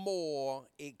far more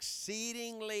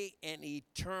exceedingly and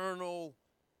eternal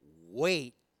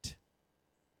weight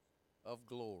of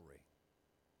glory.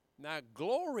 Now,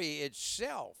 glory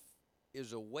itself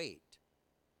is a weight.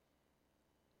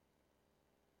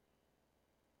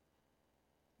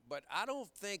 But I don't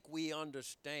think we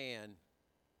understand.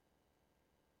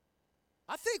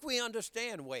 I think we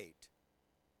understand weight.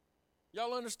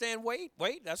 Y'all understand weight?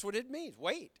 Weight, that's what it means,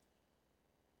 weight.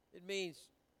 It means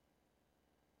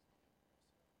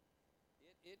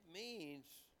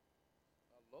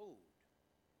a load.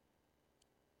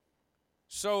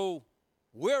 So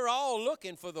we're all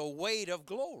looking for the weight of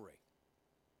glory.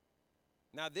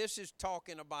 Now this is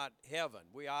talking about heaven.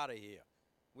 We're out of here.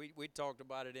 We talked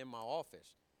about it in my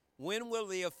office. When will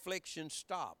the affliction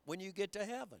stop? When you get to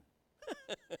heaven.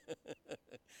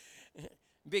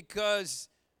 Because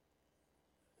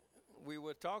we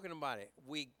were talking about it.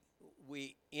 We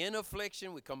in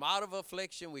affliction, we come out of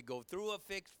affliction, we go through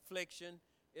affliction.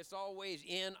 It's always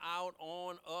in, out,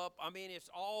 on, up. I mean, it's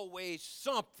always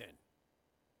something.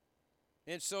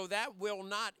 And so that will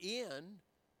not end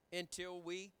until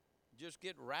we just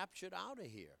get raptured out of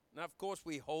here. Now, of course,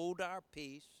 we hold our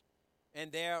peace,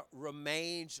 and there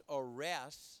remains a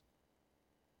rest.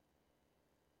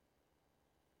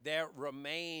 There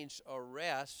remains a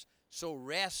rest. So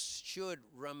rest should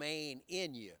remain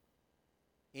in you.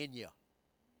 In you.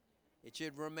 It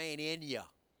should remain in you.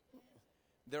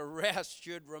 The rest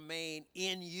should remain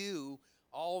in you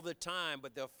all the time,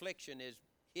 but the affliction is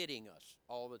hitting us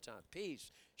all the time.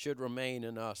 Peace should remain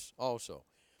in us also.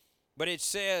 But it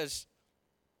says,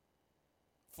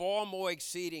 far more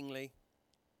exceedingly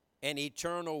an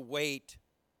eternal weight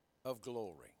of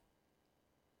glory.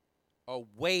 A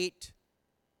weight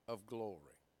of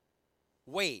glory.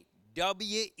 Weight.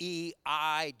 W-E-I-G-H-T.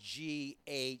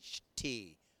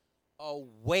 A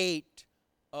weight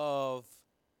of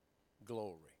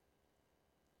glory.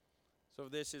 So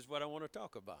this is what I want to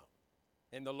talk about.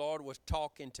 And the Lord was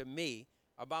talking to me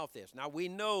about this. Now we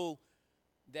know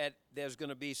that there's going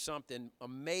to be something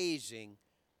amazing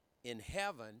in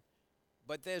heaven,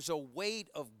 but there's a weight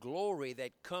of glory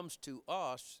that comes to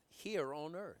us here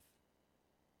on earth.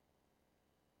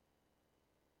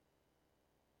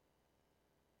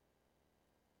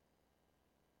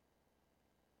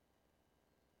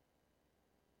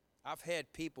 I've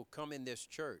had people come in this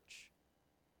church.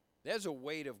 There's a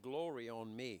weight of glory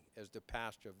on me as the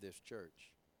pastor of this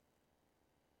church.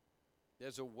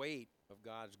 There's a weight of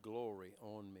God's glory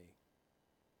on me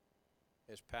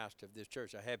as pastor of this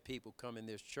church. I had people come in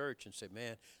this church and say,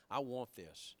 man, I want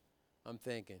this. I'm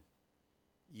thinking,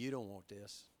 you don't want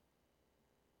this.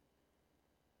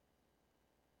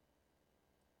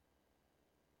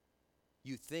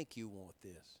 You think you want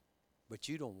this, but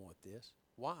you don't want this.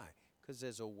 Why? Because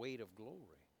there's a weight of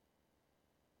glory.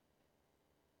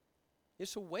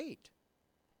 It's a weight.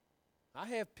 I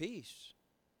have peace.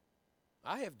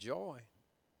 I have joy.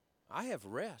 I have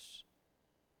rest.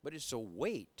 But it's a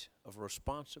weight of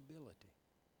responsibility.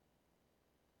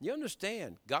 You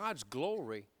understand, God's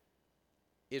glory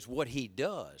is what he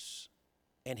does,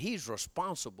 and he's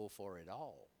responsible for it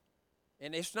all.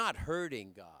 And it's not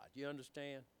hurting God. You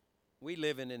understand? We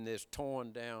living in this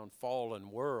torn down, fallen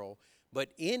world,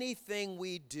 but anything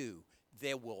we do,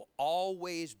 there will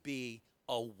always be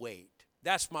a weight.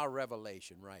 That's my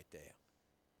revelation right there.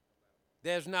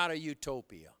 There's not a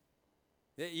utopia.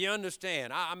 You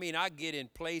understand? I mean, I get in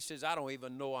places I don't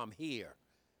even know I'm here.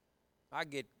 I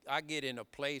get in a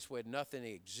place where nothing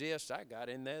exists. I got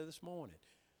in there this morning.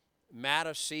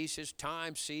 Matter ceases,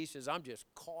 time ceases. I'm just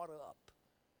caught up.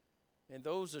 And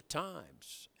those are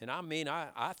times. And I mean,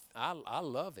 I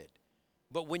love it.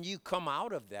 But when you come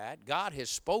out of that, God has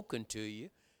spoken to you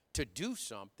to do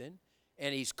something,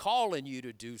 and he's calling you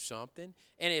to do something.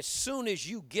 And as soon as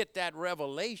you get that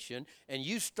revelation and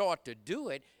you start to do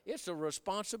it, it's a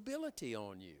responsibility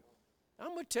on you. I'm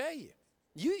going to tell you,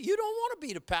 you don't want to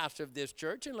be the pastor of this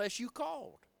church unless you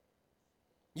called.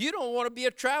 You don't want to be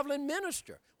a traveling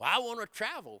minister. Well, I want to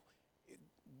travel.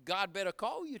 God better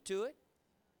call you to it.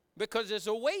 Because there's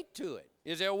a weight to it.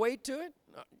 Is there a weight to it?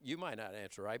 No, you might not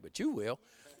answer right, but you will.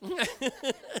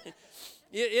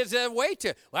 Is there a weight to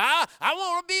it? Well, I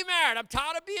want to be married. I'm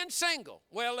tired of being single.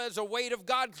 Well, there's a weight of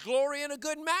God's glory in a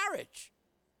good marriage.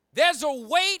 There's a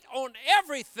weight on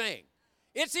everything.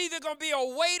 It's either going to be a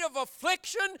weight of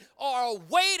affliction or a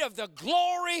weight of the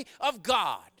glory of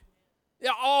God.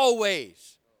 Yeah,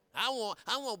 always. I want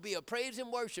to be a praise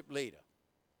and worship leader.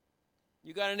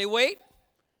 You got any weight?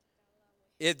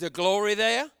 Is the glory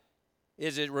there?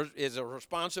 Is it a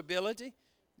responsibility?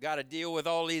 Got to deal with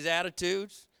all these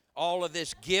attitudes, all of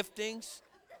this giftings.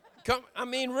 I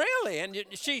mean, really. And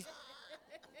she.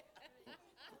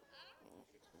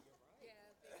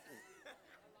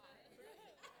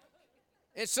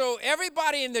 And so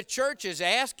everybody in the church is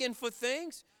asking for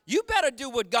things. You better do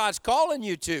what God's calling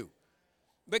you to.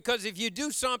 Because if you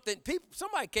do something,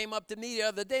 somebody came up to me the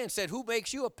other day and said, "Who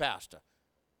makes you a pastor?"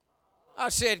 I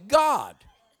said, "God."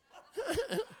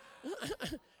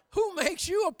 Who makes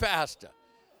you a pastor?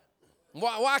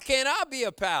 Why can't I be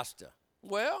a pastor?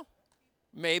 Well,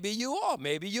 maybe you are.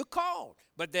 Maybe you're called.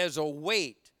 But there's a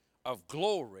weight of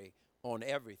glory on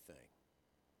everything.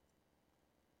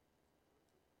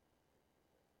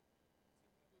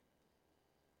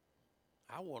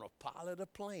 I want to pilot a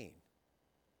plane.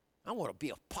 I want to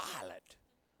be a pilot.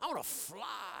 I want to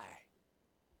fly.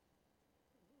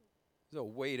 There's a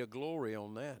weight of glory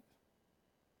on that.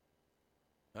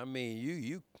 I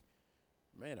mean,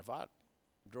 man, if I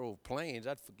drove planes,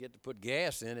 I'd forget to put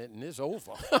gas in it, and it's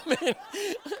over.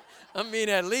 I mean,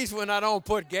 at least when I don't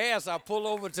put gas, I pull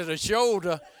over to the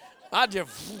shoulder. I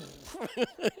just...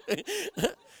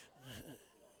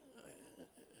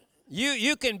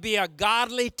 You can be a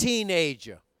godly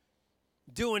teenager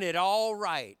doing it all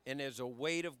right, and there's a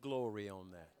weight of glory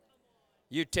on that.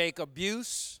 You take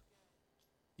abuse,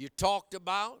 you talked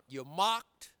about, you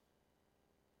mocked.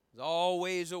 There's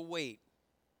always a weight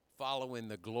following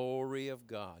the glory of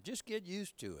God. Just get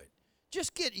used to it.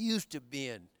 Just get used to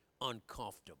being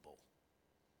uncomfortable.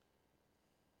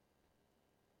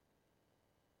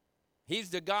 He's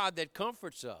the God that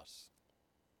comforts us.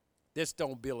 This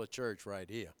don't build a church right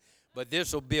here, but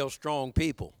this will build strong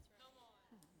people.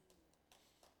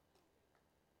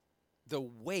 The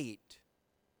weight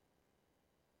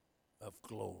of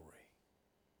glory.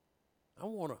 I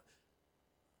want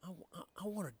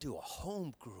to do a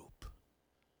home group.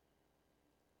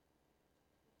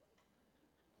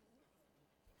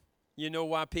 You know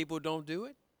why people don't do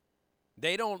it?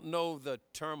 They don't know the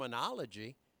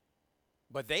terminology,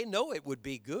 but they know it would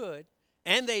be good,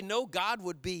 and they know God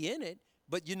would be in it,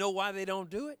 but you know why they don't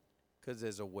do it? Because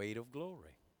there's a weight of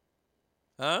glory.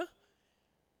 Huh?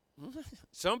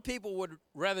 Some people would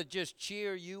rather just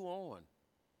cheer you on.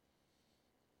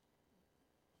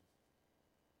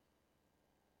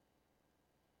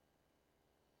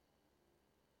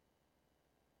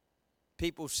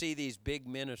 People see these big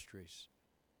ministries.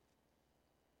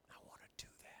 I want to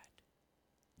do that.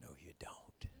 No, you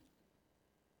don't.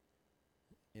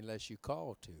 Unless you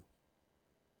call to.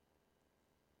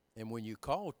 And when you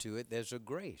call to it, there's a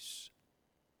grace.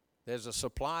 There's a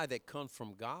supply that comes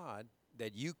from God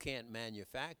that you can't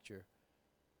manufacture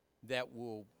that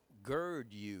will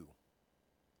gird you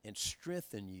and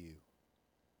strengthen you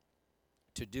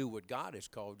to do what God has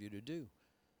called you to do.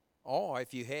 Or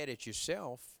if you had it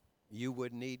yourself, you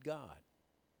wouldn't need God.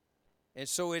 And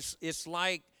so it's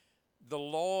like the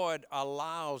Lord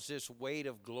allows this weight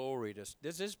of glory to.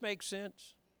 Does this make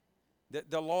sense?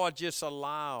 The Lord just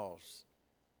allows.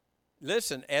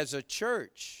 Listen, as a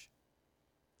church,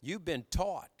 you've been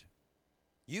taught,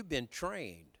 you've been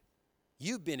trained,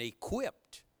 you've been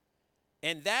equipped.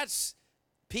 And that's,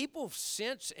 people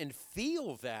sense and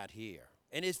feel that here.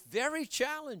 And it's very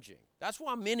challenging. That's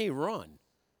why many run.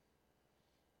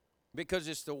 Because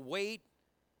it's the weight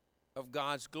of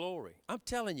God's glory. I'm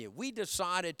telling you, we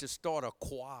decided to start a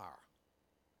choir.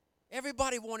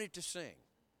 Everybody wanted to sing.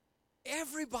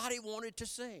 Everybody wanted to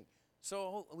sing.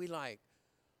 So we like,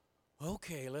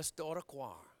 okay, let's start a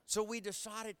choir. So we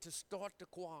decided to start the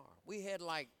choir. We had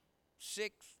like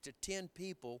 6 to 10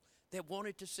 people that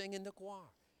wanted to sing in the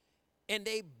choir. And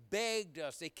they begged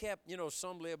us. They kept,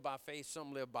 some live by faith,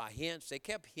 some live by hints. They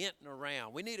kept hinting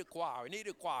around. We need a choir, we need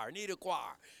a choir, we need a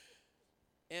choir.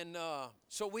 And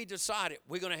so we decided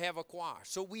we're going to have a choir.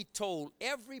 So we told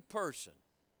every person,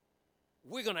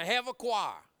 we're going to have a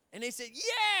choir. And they said,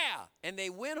 yeah. And they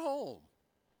went home.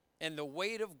 And the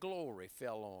weight of glory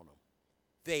fell on them.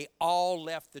 They all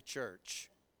left the church.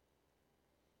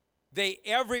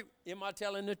 Am I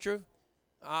telling the truth?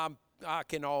 I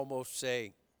can almost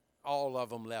say all of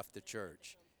them left the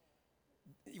church.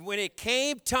 When it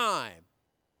came time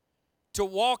to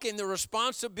walk in the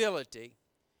responsibility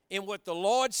in what the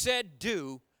Lord said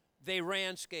do, they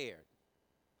ran scared.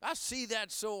 I see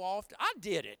that so often. I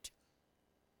did it.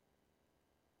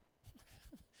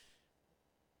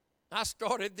 I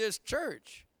started this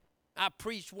church. I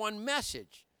preached one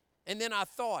message. And then I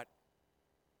thought,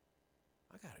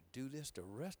 I got to do this the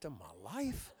rest of my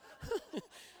life?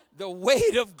 The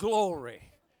weight of glory.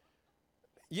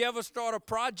 You ever start a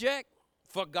project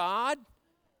for God?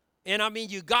 And I mean,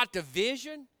 you got the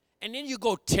vision, and then you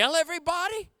go tell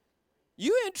everybody?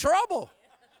 You in trouble.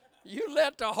 You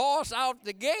let the horse out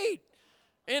the gate.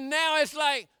 And now it's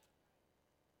like,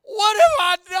 what have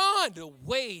I done? The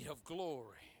weight of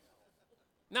glory.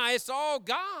 Now, it's all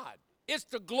God. It's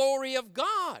the glory of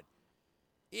God.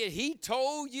 He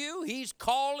told you, he's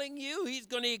calling you, he's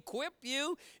going to equip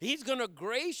you, he's going to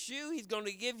grace you, he's going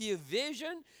to give you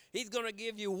vision, he's going to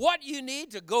give you what you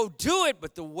need to go do it,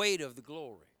 but the weight of the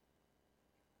glory.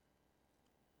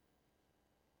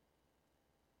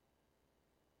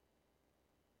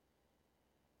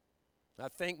 I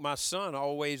think my son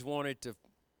always wanted to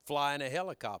fly in a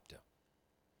helicopter.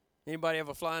 Anybody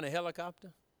ever fly in a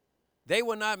helicopter? They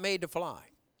were not made to fly.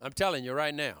 I'm telling you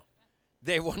right now.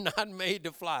 They were not made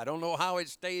to fly. I don't know how it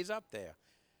stays up there.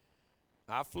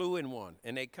 I flew in one,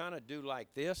 and they kind of do like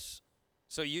this.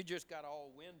 So you just got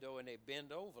all window, and they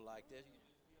bend over like this. You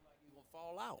just feel like you're going to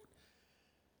fall out.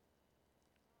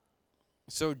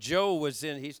 So Joe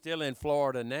he's still in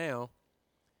Florida now,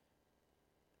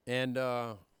 and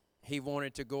he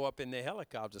wanted to go up in the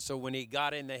helicopter. So when he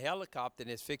got in the helicopter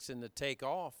and it's fixing to take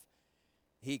off,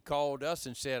 he called us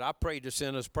and said, I prayed the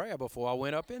sinner's prayer before I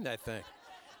went up in that thing.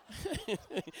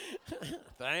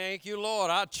 Thank you, Lord.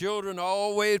 Our children are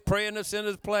always praying the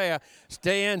sinner's prayer,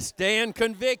 staying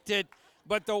convicted.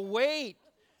 But the weight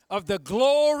of the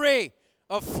glory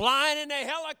of flying in a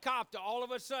helicopter, all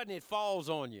of a sudden it falls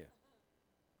on you.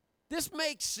 This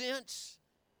makes sense.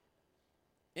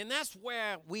 And that's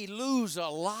where we lose a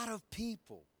lot of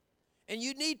people. And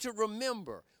you need to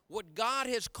remember what God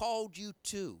has called you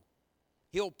to.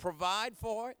 He'll provide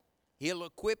for it. He'll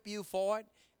equip you for it.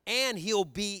 And he'll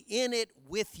be in it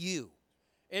with you.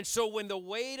 And so when the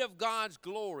weight of God's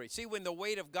glory, when the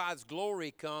weight of God's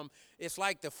glory come, it's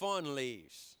like the fun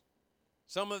leaves.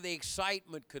 Some of the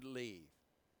excitement could leave.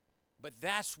 But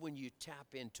that's when you tap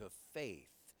into faith.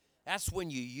 That's when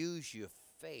you use your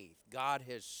faith. God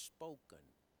has spoken.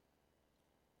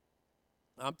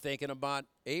 I'm thinking about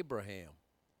Abraham.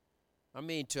 I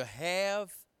mean, to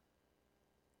have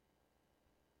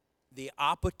the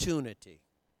opportunity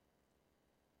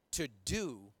to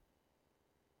do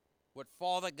what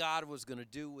Father God was going to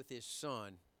do with his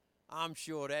son, I'm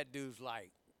sure that dude's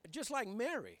like, just like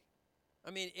Mary.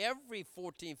 I mean, every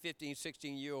 14, 15,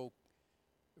 16-year-old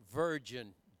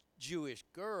virgin Jewish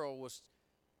girl was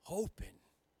hoping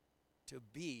to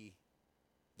be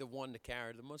the one to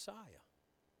carry the Messiah.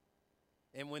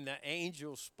 And when the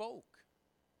angel spoke,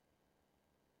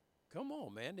 come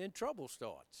on, man, then trouble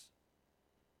starts.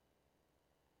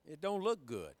 It don't look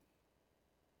good.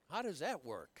 How does that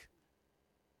work?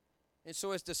 And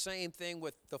so it's the same thing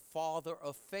with the father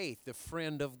of faith, the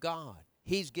friend of God.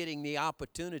 He's getting the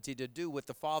opportunity to do what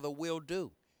the Father will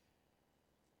do.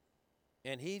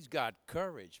 And he's got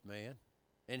courage, man.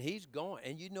 And he's going.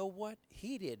 And you know what?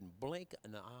 He didn't blink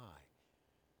an eye.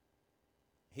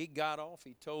 He got off.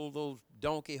 He told those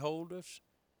donkey holders,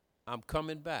 I'm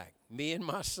coming back. Me and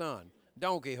my son.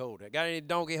 Donkey holder. Got any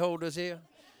donkey holders here?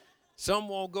 Some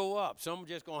won't go up. Some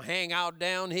just going to hang out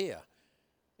down here.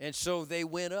 And so they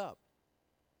went up.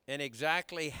 And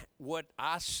exactly what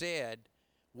I said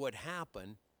would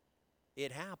happen,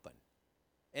 it happened.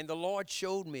 And the Lord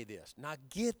showed me this. Now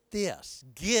get this.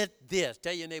 Get this.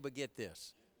 Tell your neighbor, get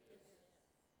this.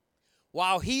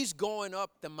 While he's going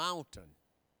up the mountain,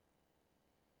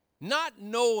 not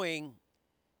knowing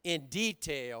in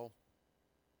detail,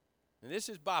 and this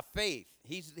is by faith.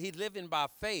 He's living by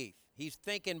faith. He's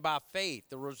thinking by faith.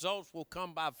 The results will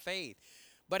come by faith.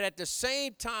 But at the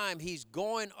same time he's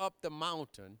going up the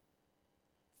mountain,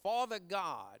 Father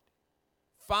God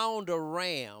found a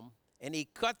ram, and he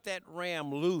cut that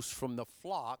ram loose from the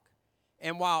flock.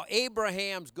 And while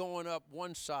Abraham's going up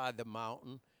one side of the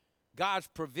mountain, God's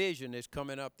provision is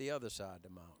coming up the other side of the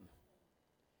mountain.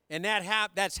 And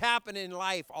that's happening in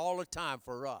life all the time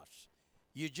for us.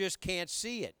 You just can't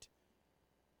see it.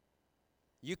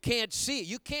 You can't see it.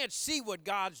 You can't see what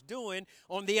God's doing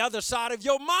on the other side of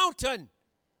your mountain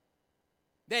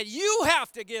that you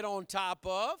have to get on top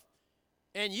of,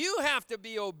 and you have to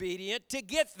be obedient to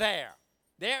get there.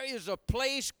 There is a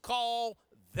place called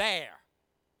there.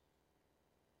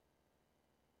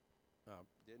 I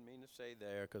didn't mean to say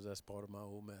there because that's part of my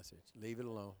whole message. Leave it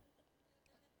alone.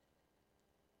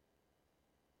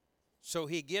 So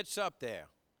he gets up there,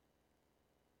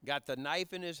 got the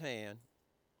knife in his hand.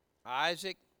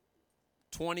 Isaac,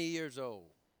 20 years old.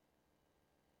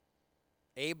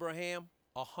 Abraham,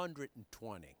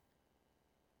 120.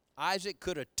 Isaac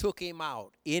could have took him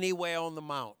out anywhere on the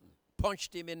mountain,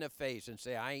 punched him in the face and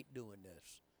say, I ain't doing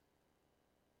this.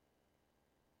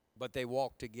 But they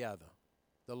walked together.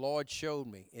 The Lord showed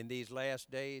me in these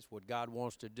last days what God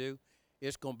wants to do.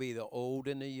 It's going to be the old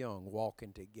and the young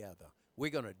walking together.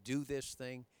 We're going to do this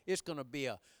thing. It's going to be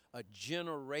a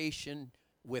generation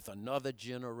with another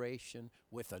generation,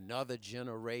 with another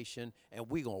generation, and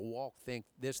we're going to walk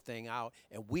this thing out,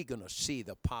 and we're going to see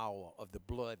the power of the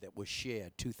blood that was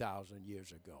shed 2,000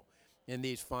 years ago in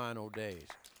these final days.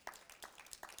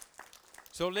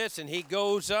 So listen, he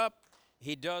goes up,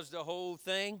 he does the whole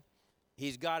thing.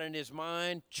 He's got in his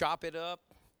mind, chop it up,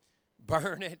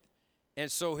 burn it,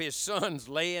 and so his son's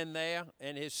laying there,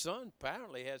 and his son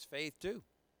apparently has faith too.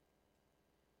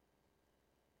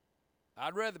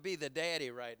 I'd rather be the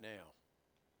daddy right now.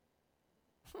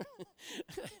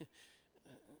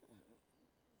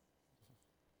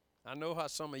 I know how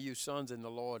some of you sons in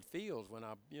the Lord feels when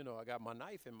I got my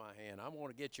knife in my hand. I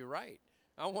want to get you right.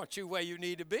 I want you where you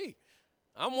need to be.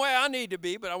 I'm where I need to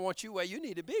be, but I want you where you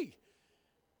need to be.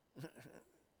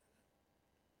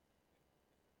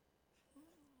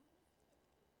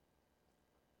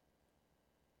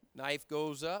 Knife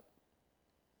goes up.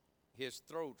 His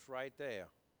throat's right there.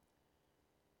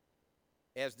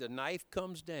 As the knife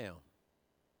comes down,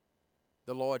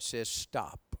 the Lord says,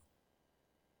 stop.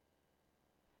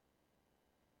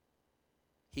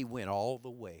 He went all the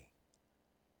way.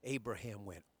 Abraham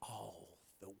went all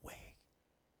the way.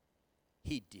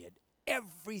 He did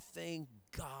everything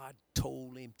God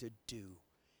told him to do.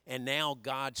 And now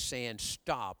God's saying,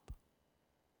 stop.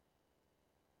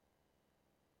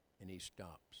 And he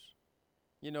stops.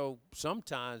 You know,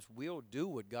 sometimes we'll do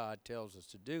what God tells us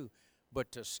to do,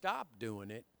 but to stop doing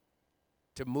it,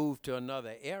 to move to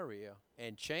another area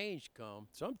and change come,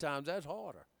 sometimes that's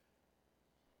harder.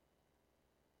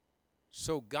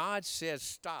 So God says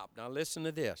stop. Now listen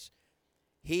to this.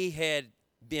 He had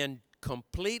been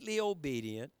completely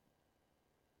obedient,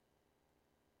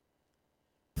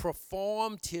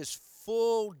 performed his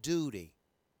full duty,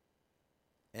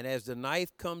 and as the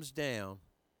knife comes down,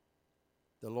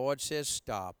 the Lord says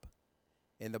stop.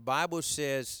 And the Bible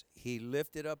says he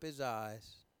lifted up his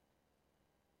eyes.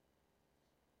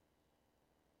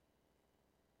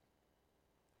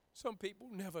 Some people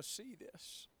never see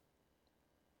this.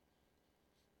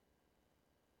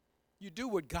 You do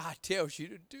what God tells you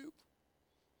to do.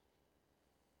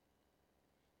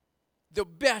 The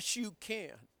best you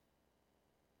can.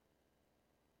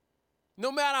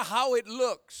 No matter how it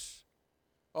looks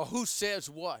or who says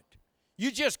what. You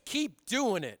just keep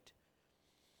doing it.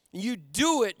 You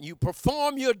do it, and you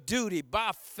perform your duty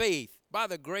by faith, by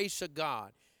the grace of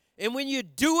God. And when you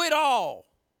do it all,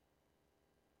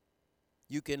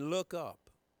 you can look up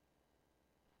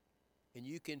and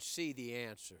you can see the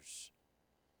answers.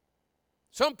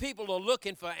 Some people are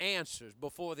looking for answers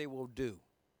before they will do.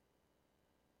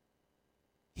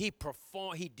 He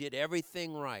did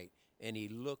everything right, and he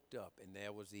looked up, and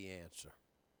there was the answer.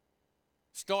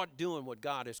 Start doing what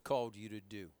God has called you to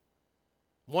do.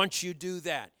 Once you do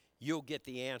that, you'll get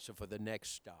the answer for the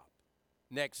next stop,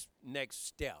 next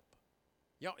step.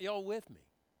 Y'all with me?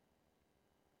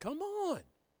 Come on.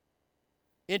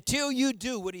 Until you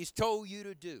do what he's told you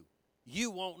to do,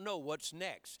 you won't know what's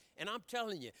next. And I'm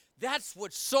telling you, that's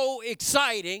what's so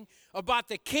exciting about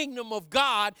the kingdom of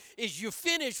God is you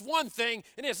finish one thing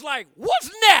and it's like, what's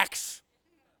next?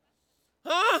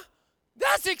 Huh?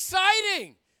 That's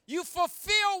exciting. You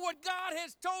fulfill what God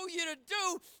has told you to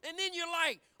do, and then you're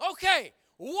like, okay,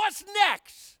 what's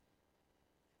next?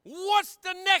 What's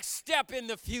the next step in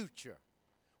the future?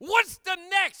 What's the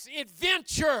next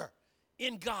adventure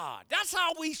in God? That's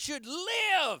how we should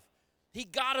live. He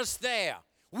got us there.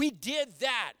 We did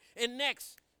that. And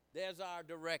next, there's our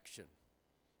direction.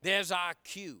 There's our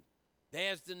cue.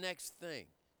 There's the next thing.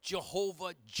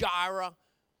 Jehovah Jireh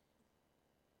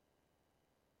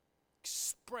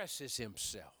expresses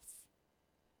himself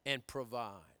and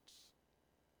provides.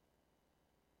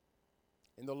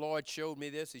 And the Lord showed me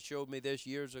this. He showed me this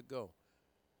years ago.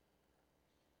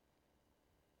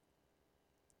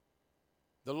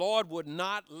 The Lord would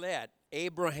not let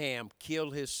Abraham kill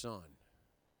his son.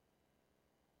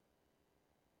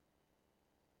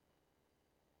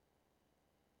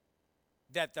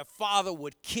 That the father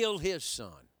would kill his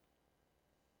son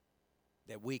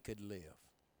that we could live.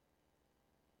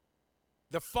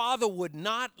 The father would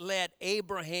not let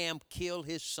Abraham kill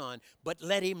his son, but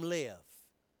let him live.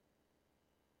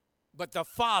 But the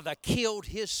father killed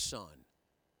his son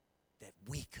that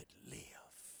we could live.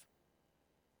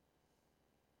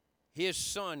 His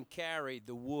son carried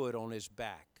the wood on his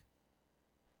back,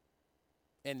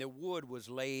 and the wood was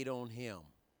laid on him,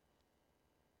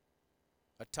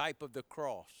 a type of the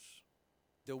cross.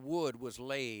 The wood was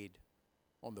laid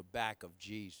on the back of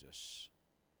Jesus.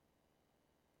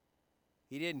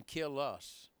 He didn't kill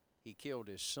us. He killed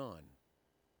his son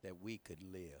that we could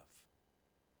live.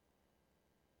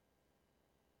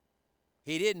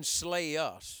 He didn't slay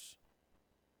us.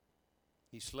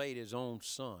 He slayed his own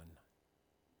son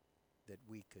that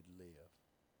we could live.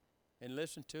 And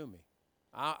listen to me.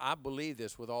 I believe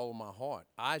this with all of my heart.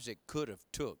 Isaac could have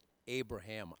took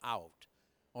Abraham out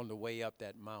on the way up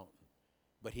that mountain,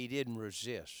 but he didn't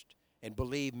resist. And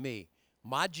believe me,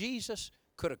 my Jesus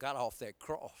could have got off that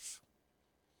cross.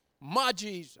 My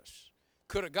Jesus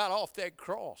could have got off that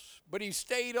cross, but he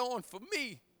stayed on for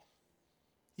me.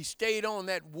 He stayed on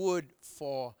that wood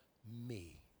for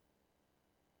me.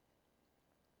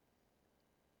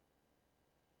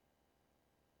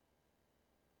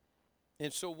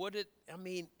 And so what does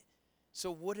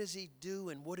he do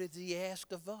and what does he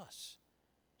ask of us?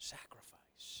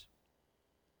 Sacrifice.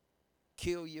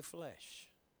 Kill your flesh.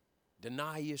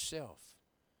 Deny yourself.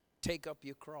 Take up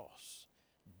your cross.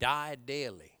 Die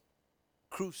daily.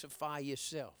 Crucify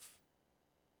yourself.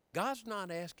 God's not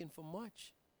asking for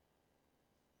much.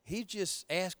 He's just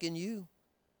asking you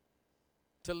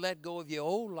to let go of your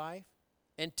old life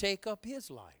and take up his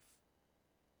life.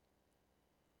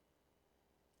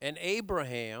 And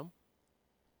Abraham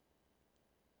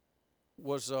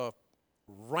was a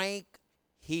rank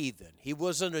heathen. He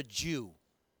wasn't a Jew.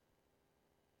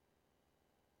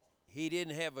 He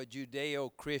didn't have a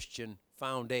Judeo-Christian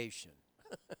foundation.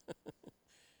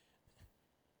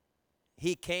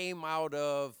 He came out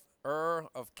of Ur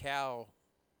of Chaldeans.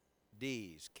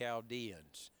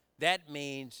 That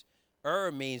means,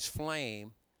 Ur means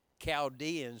flame.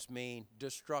 Chaldeans mean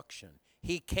destruction.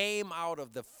 He came out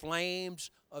of the flames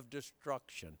of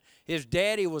destruction. His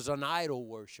daddy was an idol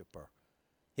worshiper.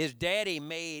 His daddy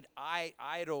made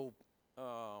idol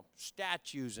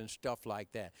statues and stuff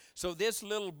like that. So this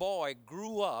little boy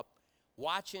grew up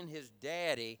watching his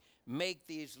daddy make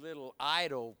these little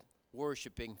idol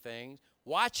worshiping things,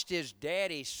 watched his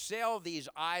daddy sell these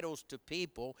idols to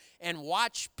people, and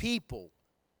watched people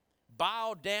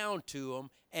bow down to him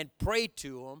and pray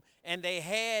to him. And they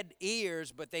had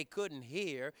ears, but they couldn't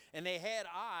hear. And they had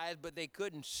eyes, but they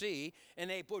couldn't see. And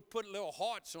they put little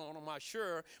hearts on them, I'm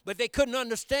sure, but they couldn't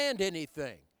understand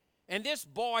anything. And this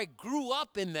boy grew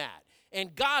up in that.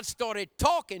 And God started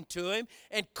talking to him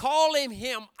and calling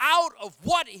him out of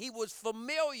what he was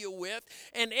familiar with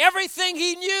and everything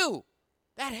he knew.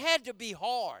 That had to be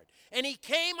hard. And he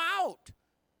came out.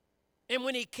 And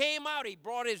when he came out, he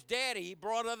brought his daddy. He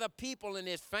brought other people in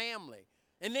his family.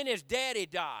 And then his daddy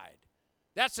died.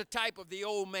 That's the type of the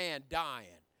old man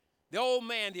dying. The old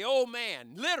man,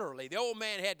 literally, the old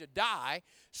man had to die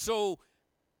so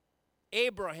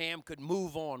Abraham could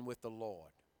move on with the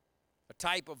Lord. A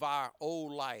type of our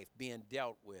old life being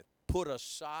dealt with, put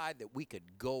aside that we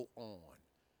could go on.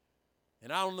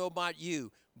 And I don't know about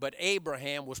you, but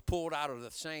Abraham was pulled out of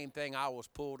the same thing I was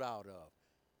pulled out of.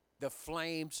 The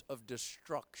flames of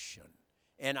destruction.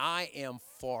 And I am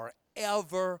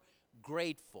forever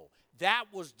grateful. That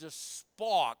was the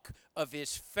spark of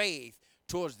his faith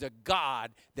towards the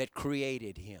God that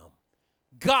created him.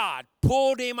 God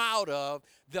pulled him out of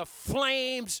the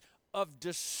flames of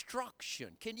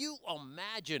destruction. Can you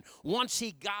imagine once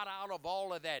he got out of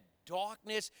all of that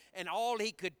darkness and all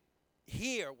he could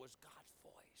hear was God's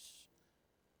voice?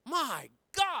 My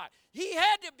God, he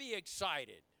had to be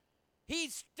excited. He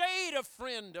stayed a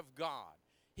friend of God.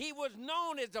 He was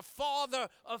known as the father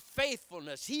of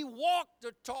faithfulness. He walked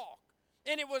the talk,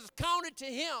 and it was counted to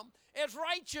him as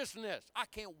righteousness. I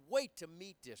can't wait to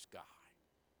meet this guy.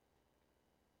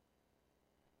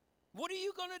 What are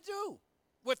you going to do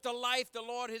with the life the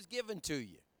Lord has given to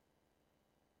you?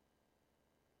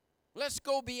 Let's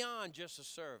go beyond just a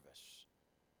service.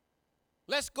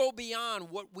 Let's go beyond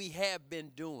what we have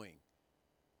been doing.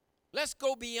 Let's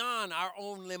go beyond our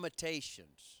own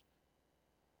limitations.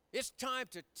 It's time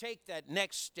to take that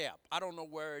next step. I don't know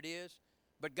where it is,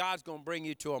 but God's going to bring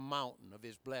you to a mountain of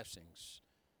his blessings.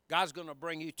 God's going to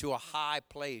bring you to a high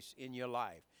place in your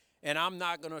life. And I'm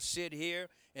not going to sit here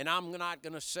and I'm not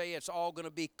going to say it's all going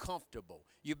to be comfortable.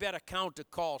 You better count the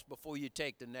cost before you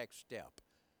take the next step.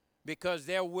 Because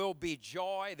there will be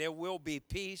joy, there will be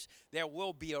peace, there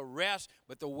will be a rest,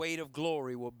 but the weight of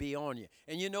glory will be on you.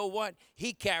 And you know what?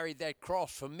 He carried that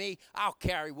cross for me. I'll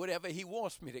carry whatever he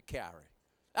wants me to carry.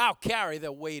 I'll carry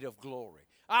the weight of glory.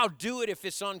 I'll do it if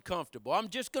it's uncomfortable. I'm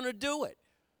just going to do it.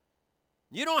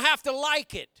 You don't have to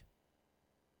like it.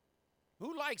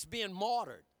 Who likes being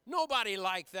martyred? Nobody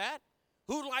likes that.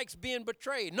 Who likes being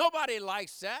betrayed? Nobody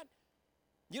likes that.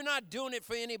 You're not doing it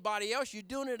for anybody else. You're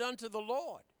doing it unto the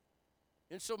Lord.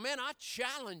 And so, man, I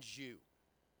challenge you.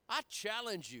 I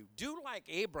challenge you. Do like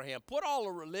Abraham. Put all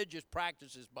the religious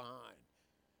practices behind.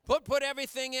 Put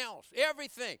everything else,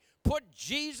 everything. Put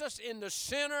Jesus in the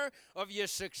center of your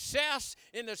success,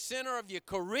 in the center of your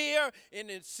career, in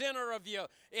the center of your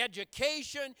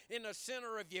education, in the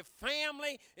center of your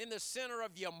family, in the center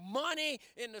of your money,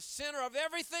 in the center of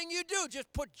everything you do.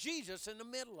 Just put Jesus in the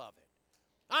middle of it.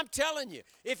 I'm telling you,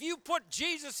 if you put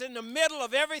Jesus in the middle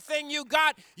of everything you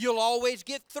got, you'll always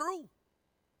get through.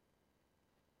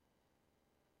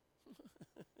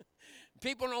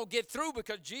 People don't get through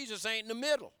because Jesus ain't in the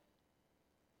middle.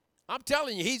 I'm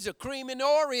telling you, he's a cream and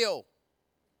Oreo.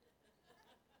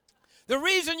 The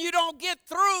reason you don't get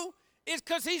through is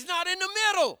because he's not in the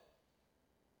middle.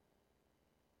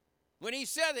 When he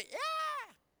says it,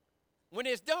 yeah. When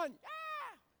it's done,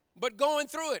 yeah. But going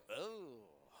through it, oh.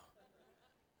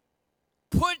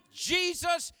 Put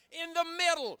Jesus in the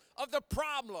middle of the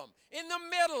problem, in the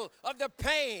middle of the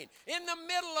pain, in the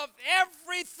middle of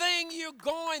everything you're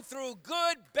going through,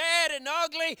 good, bad, and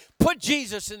ugly. Put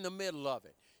Jesus in the middle of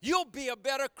it. You'll be a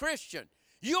better Christian.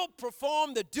 You'll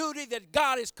perform the duty that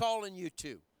God is calling you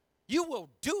to. You will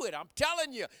do it. I'm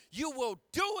telling you, you will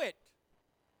do it.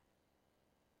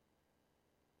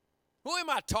 Who am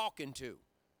I talking to?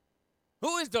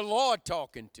 Who is the Lord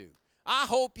talking to? I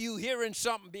hope you hearing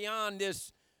something beyond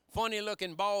this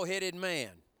funny-looking, bald-headed man.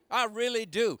 I really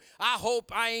do. I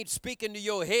hope I ain't speaking to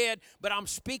your head, but I'm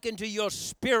speaking to your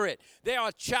spirit. There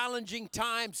are challenging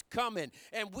times coming,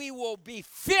 and we will be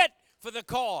fit for the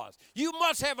cause. You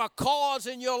must have a cause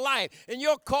in your life, and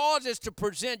your cause is to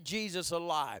present Jesus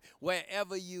alive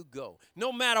wherever you go,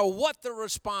 no matter what the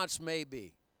response may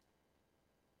be.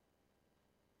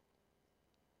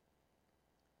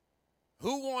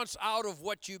 Who wants out of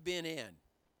what you've been in?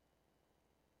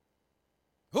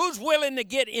 Who's willing to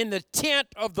get in the tent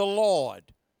of the Lord?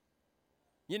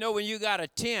 You know, when you got a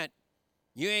tent,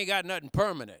 you ain't got nothing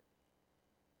permanent.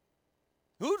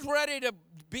 Who's ready to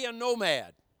be a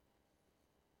nomad?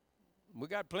 We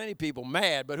got plenty of people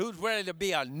mad, but who's ready to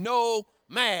be a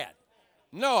nomad?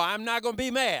 No, I'm not going to be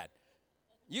mad.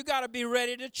 You got to be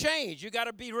ready to change. You got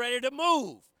to be ready to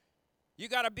move. You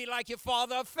got to be like your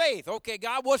father of faith. Okay,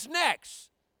 God, what's next?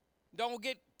 Don't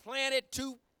get planted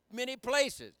too many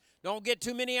places. Don't get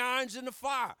too many irons in the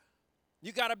fire.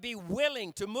 You got to be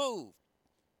willing to move.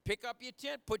 Pick up your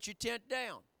tent, put your tent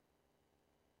down.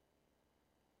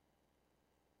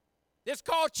 It's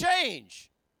called change.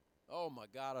 Oh, my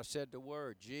God, I said the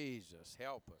word. Jesus,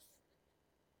 help us.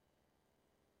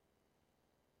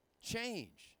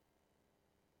 Change.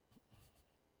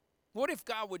 What if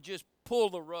God would just pull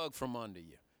the rug from under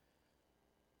you?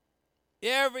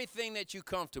 Everything that you're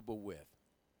comfortable with.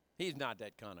 He's not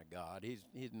that kind of God.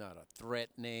 He's not a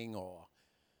threatening or,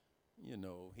 you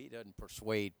know, he doesn't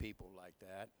persuade people like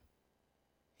that.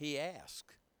 He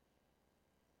asks.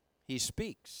 He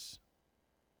speaks.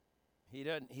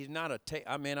 He's not I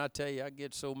tell you, I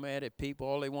get so mad at people.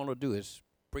 All they want to do is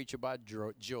preach about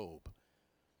Job.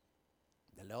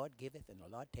 The Lord giveth and the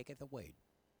Lord taketh away.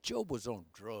 Job was on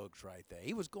drugs right there.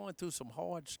 He was going through some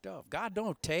hard stuff. God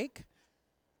don't take.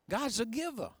 God's a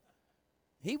giver.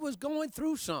 He was going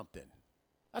through something.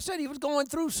 I said he was going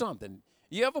through something.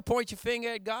 You ever point your finger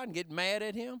at God and get mad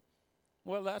at him?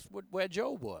 Well, that's where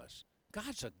Job was.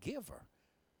 God's a giver.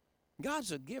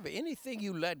 God's a giver. Anything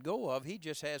you let go of, he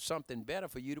just has something better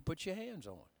for you to put your hands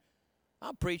on.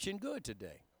 I'm preaching good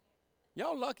today.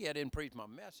 Y'all lucky I didn't preach my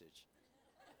message.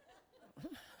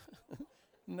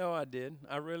 No, I didn't.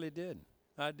 I really didn't.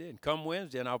 I didn't. Come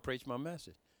Wednesday and I'll preach my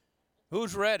message.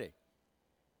 Who's ready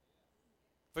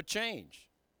for change?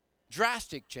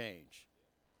 Drastic change.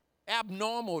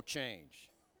 Abnormal change.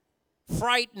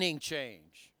 Frightening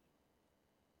change.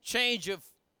 Change of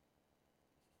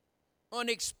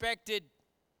unexpected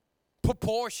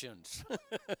proportions.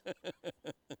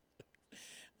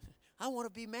 I want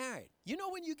to be married. You know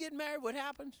when you get married, what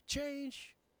happens?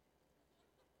 Change.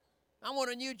 I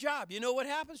want a new job. You know what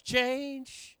happens?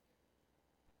 Change.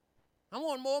 I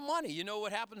want more money. You know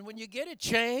what happens when you get it?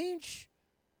 Change.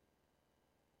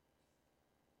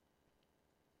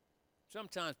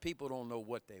 Sometimes people don't know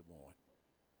what they want.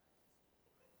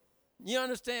 You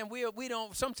understand? We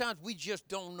don't, sometimes we just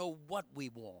don't know what we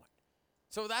want.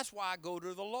 So that's why I go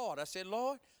to the Lord. I said,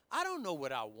 Lord, I don't know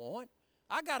what I want.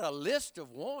 I got a list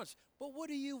of wants, but what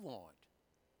do you want?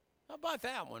 How about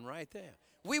that one right there?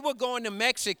 We were going to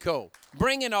Mexico,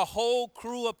 bringing a whole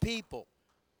crew of people.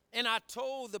 And I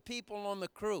told the people on the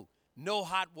crew, no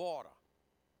hot water.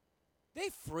 They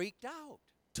freaked out,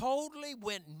 totally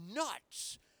went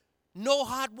nuts. No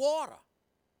hot water.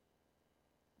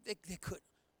 They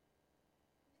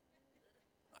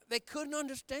couldn't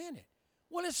understand it.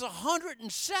 Well, it's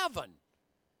 107.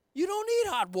 You don't need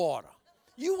hot water.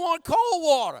 You want cold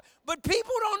water. But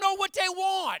people don't know what they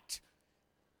want.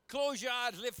 Close your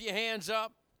eyes, lift your hands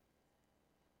up,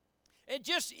 and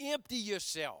just empty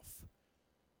yourself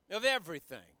of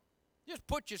everything. Just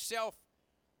put yourself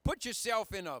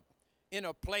in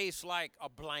a place like a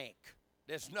blank.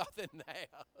 There's nothing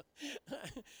there.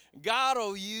 God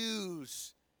will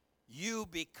use you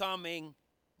becoming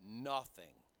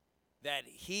nothing, that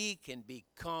he can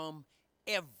become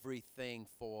everything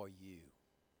for you.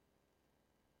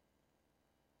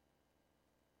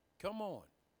 Come on.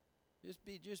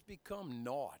 Just become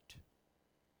naught.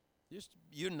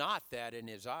 You're not that in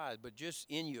his eyes, but just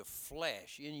in your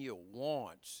flesh, in your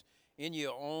wants, in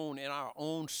our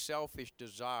own selfish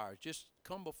desires. Just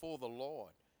come before the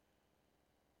Lord.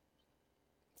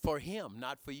 For him,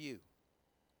 not for you.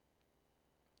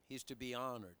 He's to be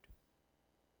honored.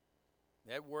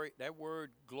 That word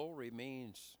glory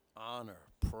means honor,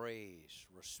 praise,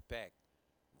 respect,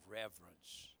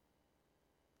 reverence.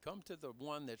 Come to the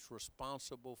one that's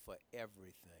responsible for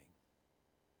everything.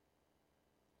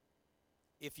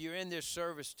 If you're in this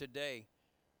service today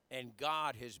and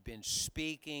God has been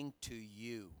speaking to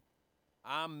you,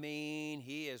 I mean,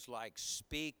 he is like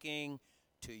speaking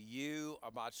to you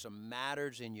about some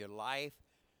matters in your life,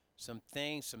 some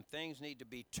things need to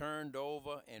be turned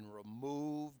over and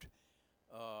removed.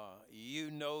 You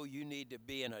need to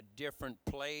be in a different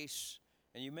place.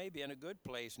 And you may be in a good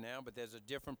place now, but there's a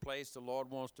different place the Lord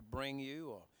wants to bring you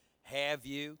or have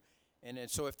you. And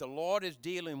so if the Lord is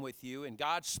dealing with you and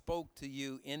God spoke to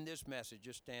you in this message,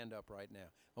 just stand up right now.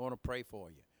 I want to pray for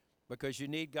you because you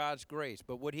need God's grace.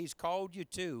 But what he's called you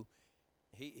to,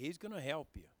 he's going to help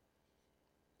you.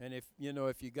 And if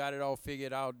you got it all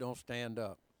figured out, don't stand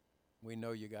up. We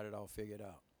know you got it all figured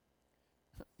out.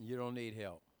 You don't need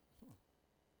help.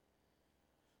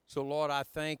 So, Lord, I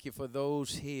thank you for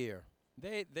those here.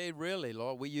 They really,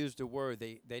 Lord, we use the word,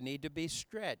 they need to be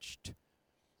stretched.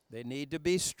 They need to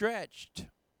be stretched.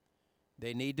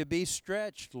 They need to be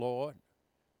stretched, Lord.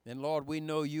 And Lord, we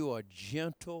know you are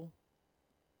gentle.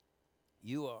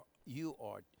 You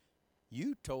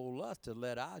told us to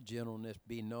let our gentleness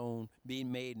be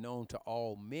made known to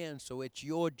all men. So it's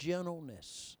your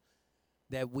gentleness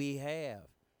that we have.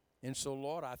 And so,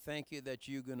 Lord, I thank you that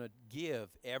you're going to give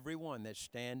everyone that's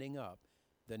standing up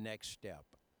the next step.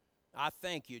 I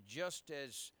thank you just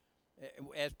as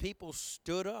people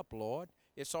stood up, Lord.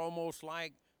 It's almost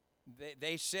like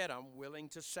they said, I'm willing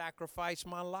to sacrifice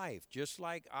my life, just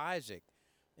like Isaac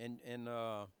and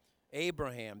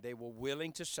Abraham. They were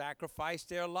willing to sacrifice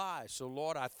their lives. So,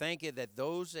 Lord, I thank you that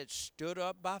those that stood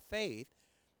up by faith,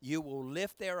 you will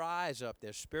lift their eyes up,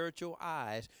 their spiritual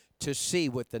eyes, to see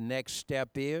what the next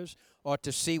step is, or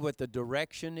to see what the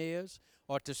direction is,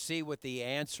 or to see what the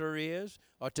answer is,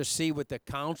 or to see what the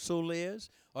counsel is,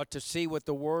 or to see what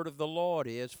the word of the Lord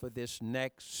is for this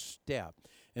next step.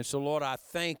 And so, Lord, I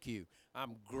thank you.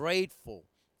 I'm grateful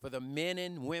for the men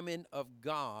and women of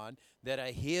God that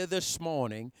are here this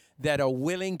morning that are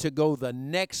willing to go the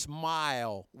next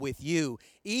mile with you,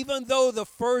 even though the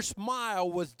first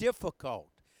mile was difficult.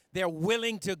 They're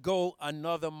willing to go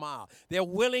another mile. They're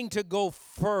willing to go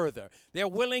further. They're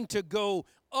willing to go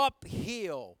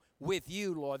uphill with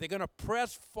you, Lord. They're going to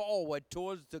press forward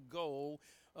towards the goal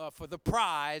for the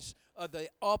prize of the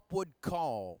upward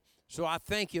call. So I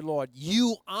thank you, Lord.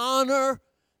 You honor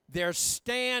their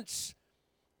stance,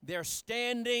 their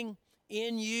standing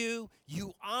in you.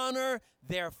 You honor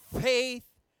their faith.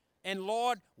 And,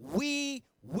 Lord, we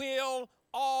will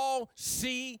all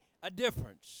see a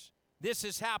difference. This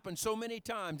has happened so many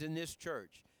times in this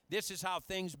church. This is how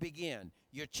things begin.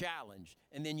 You're challenged,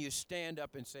 and then you stand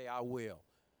up and say, I will.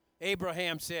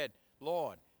 Abraham said,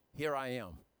 Lord, here I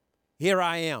am. Here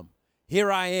I am.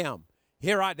 Here I am.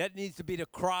 That needs to be the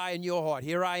cry in your heart.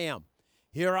 Here I am.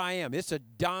 Here I am. It's a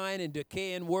dying and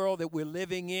decaying world that we're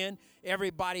living in.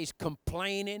 Everybody's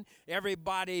complaining.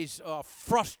 Everybody's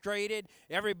frustrated.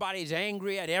 Everybody's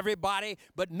angry at everybody.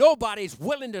 But nobody's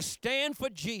willing to stand for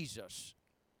Jesus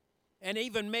and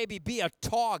even maybe be a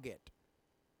target.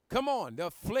 Come on, the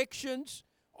afflictions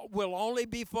will only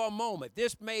be for a moment.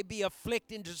 This may be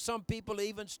afflicting to some people to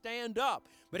even stand up,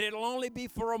 but it'll only be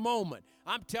for a moment.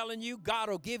 I'm telling you, God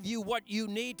will give you what you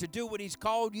need to do what he's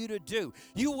called you to do.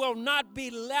 You will not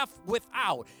be left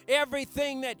without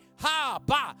everything that,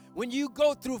 when you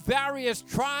go through various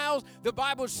trials, the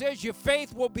Bible says your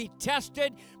faith will be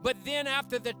tested, but then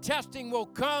after the testing will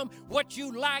come, what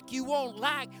you lack, you won't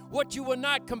lack. What you will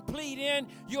not complete in,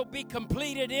 you'll be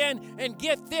completed in. And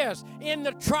get this, in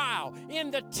the trial,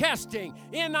 in the testing,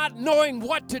 in not knowing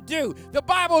what to do, the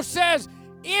Bible says,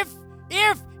 if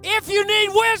you need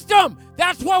wisdom,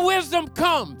 that's where wisdom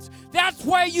comes. That's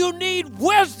where you need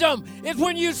wisdom, is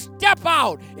when you step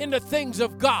out in the things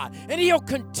of God. And he'll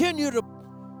continue to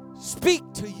speak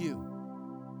to you.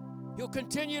 He'll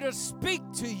continue to speak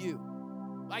to you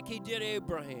like he did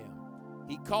Abraham.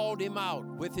 He called him out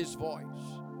with his voice.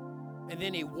 And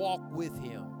then he walked with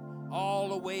him all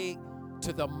the way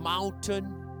to the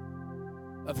mountain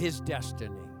of his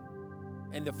destiny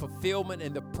and the fulfillment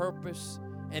and the purpose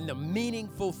and the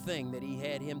meaningful thing that he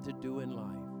had him to do in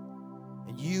life.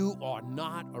 And you are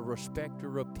not a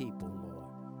respecter of people, Lord.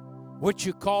 What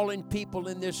you're calling people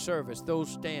in this service, those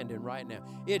standing right now,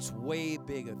 it's way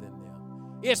bigger than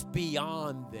them. It's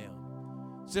beyond them.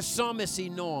 To some, it's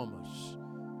enormous.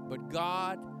 But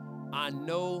God, I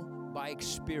know by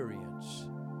experience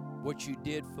what you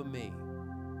did for me,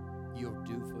 you'll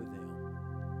do for them.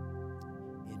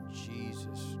 In Jesus'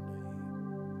 name.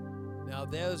 Now,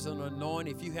 there's an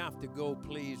anointing. If you have to go,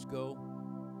 please go.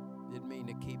 Didn't mean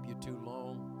to keep you too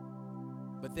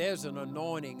long. But there's an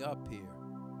anointing up here.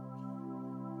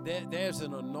 There's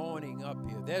an anointing up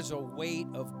here. There's a weight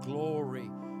of glory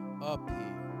up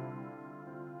here.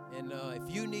 And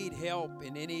if you need help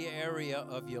in any area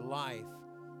of your life,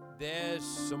 there's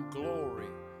some glory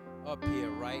up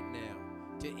here right now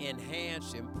to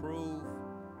enhance, improve,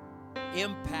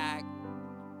 impact,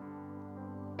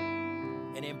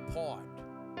 and impart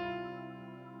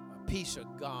a piece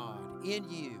of God in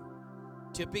you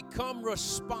to become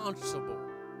responsible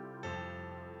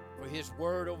for his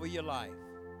word over your life.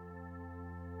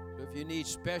 So if you need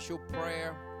special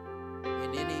prayer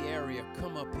in any area,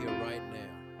 come up here right now.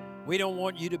 We don't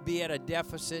want you to be at a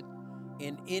deficit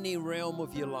in any realm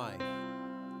of your life.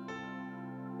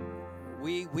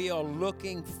 We are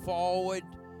looking forward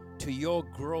to your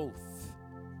growth.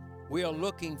 We are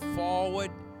looking forward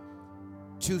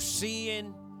to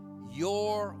seeing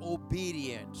your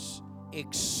obedience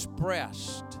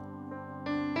expressed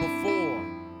before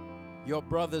your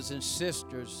brothers and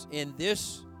sisters in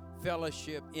this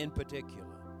fellowship in particular.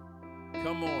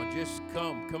 Come on, just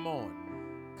come on.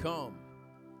 Come.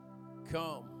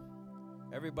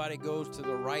 Everybody goes to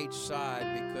the right side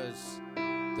because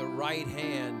the right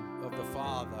hand of the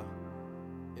Father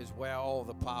is where all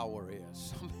the power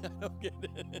is.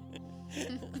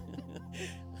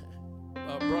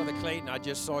 Brother Clayton, I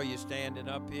just saw you standing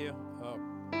up here.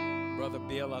 Brother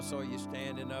Bill, I saw you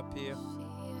standing up here.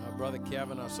 Brother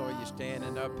Kevin, I saw you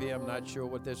standing up here. I'm not sure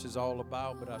what this is all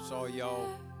about, but I saw y'all.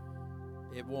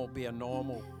 It won't be a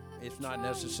normal, it's not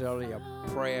necessarily a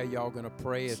prayer y'all going to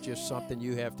pray. It's just something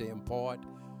you have to impart.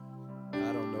 I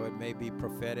don't know, it may be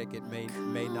prophetic, it may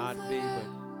not be,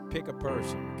 but pick a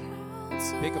person.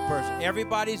 Pick a person.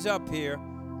 Everybody's up here.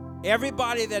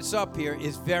 Everybody that's up here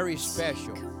is very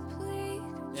special.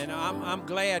 And I'm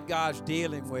glad God's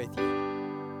dealing with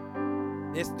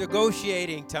you. It's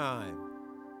negotiating time.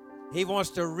 He wants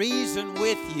to reason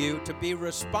with you to be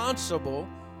responsible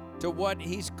to what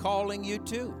he's calling you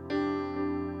to.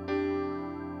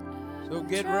 So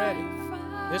get ready.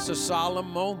 It's a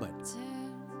solemn moment.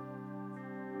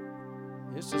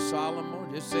 It's a solemn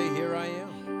moment. Just say, here I am.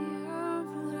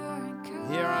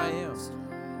 Here I am.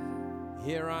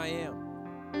 Here I am.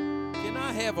 Can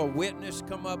I have a witness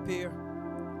come up here?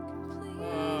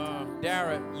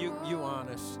 Dara, you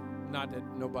honest. Not that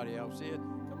nobody else is.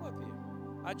 Come up here.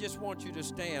 I just want you to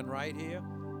stand right here.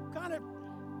 Kind of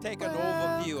take an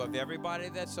overview of everybody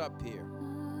that's up here.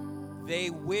 They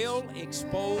will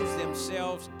expose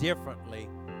themselves differently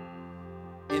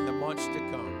in the months to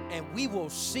come. And we will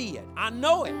see it. I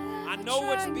know it. I know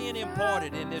what's being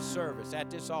imparted in this service at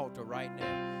this altar right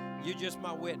now. You're just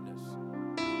my witness.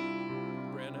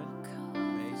 Brennan,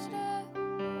 Macy,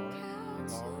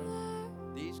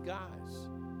 Lauren, these guys.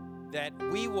 That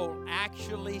we will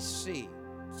actually see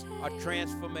a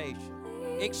transformation,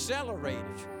 accelerated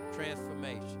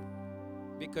transformation,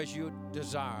 because you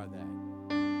desire that.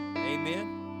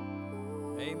 Amen?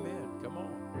 Amen. Come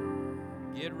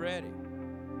on. Get ready.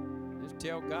 Just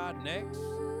tell God next.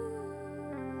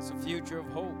 It's a future of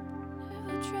hope.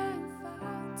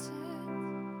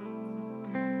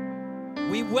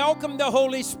 We welcome the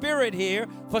Holy Spirit here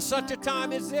for such a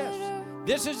time as this.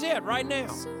 This is it right now.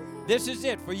 This is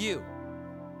it for you.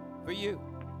 For you.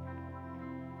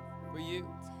 For you.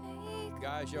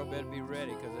 Guys, y'all better be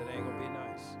ready because it ain't going to be nice.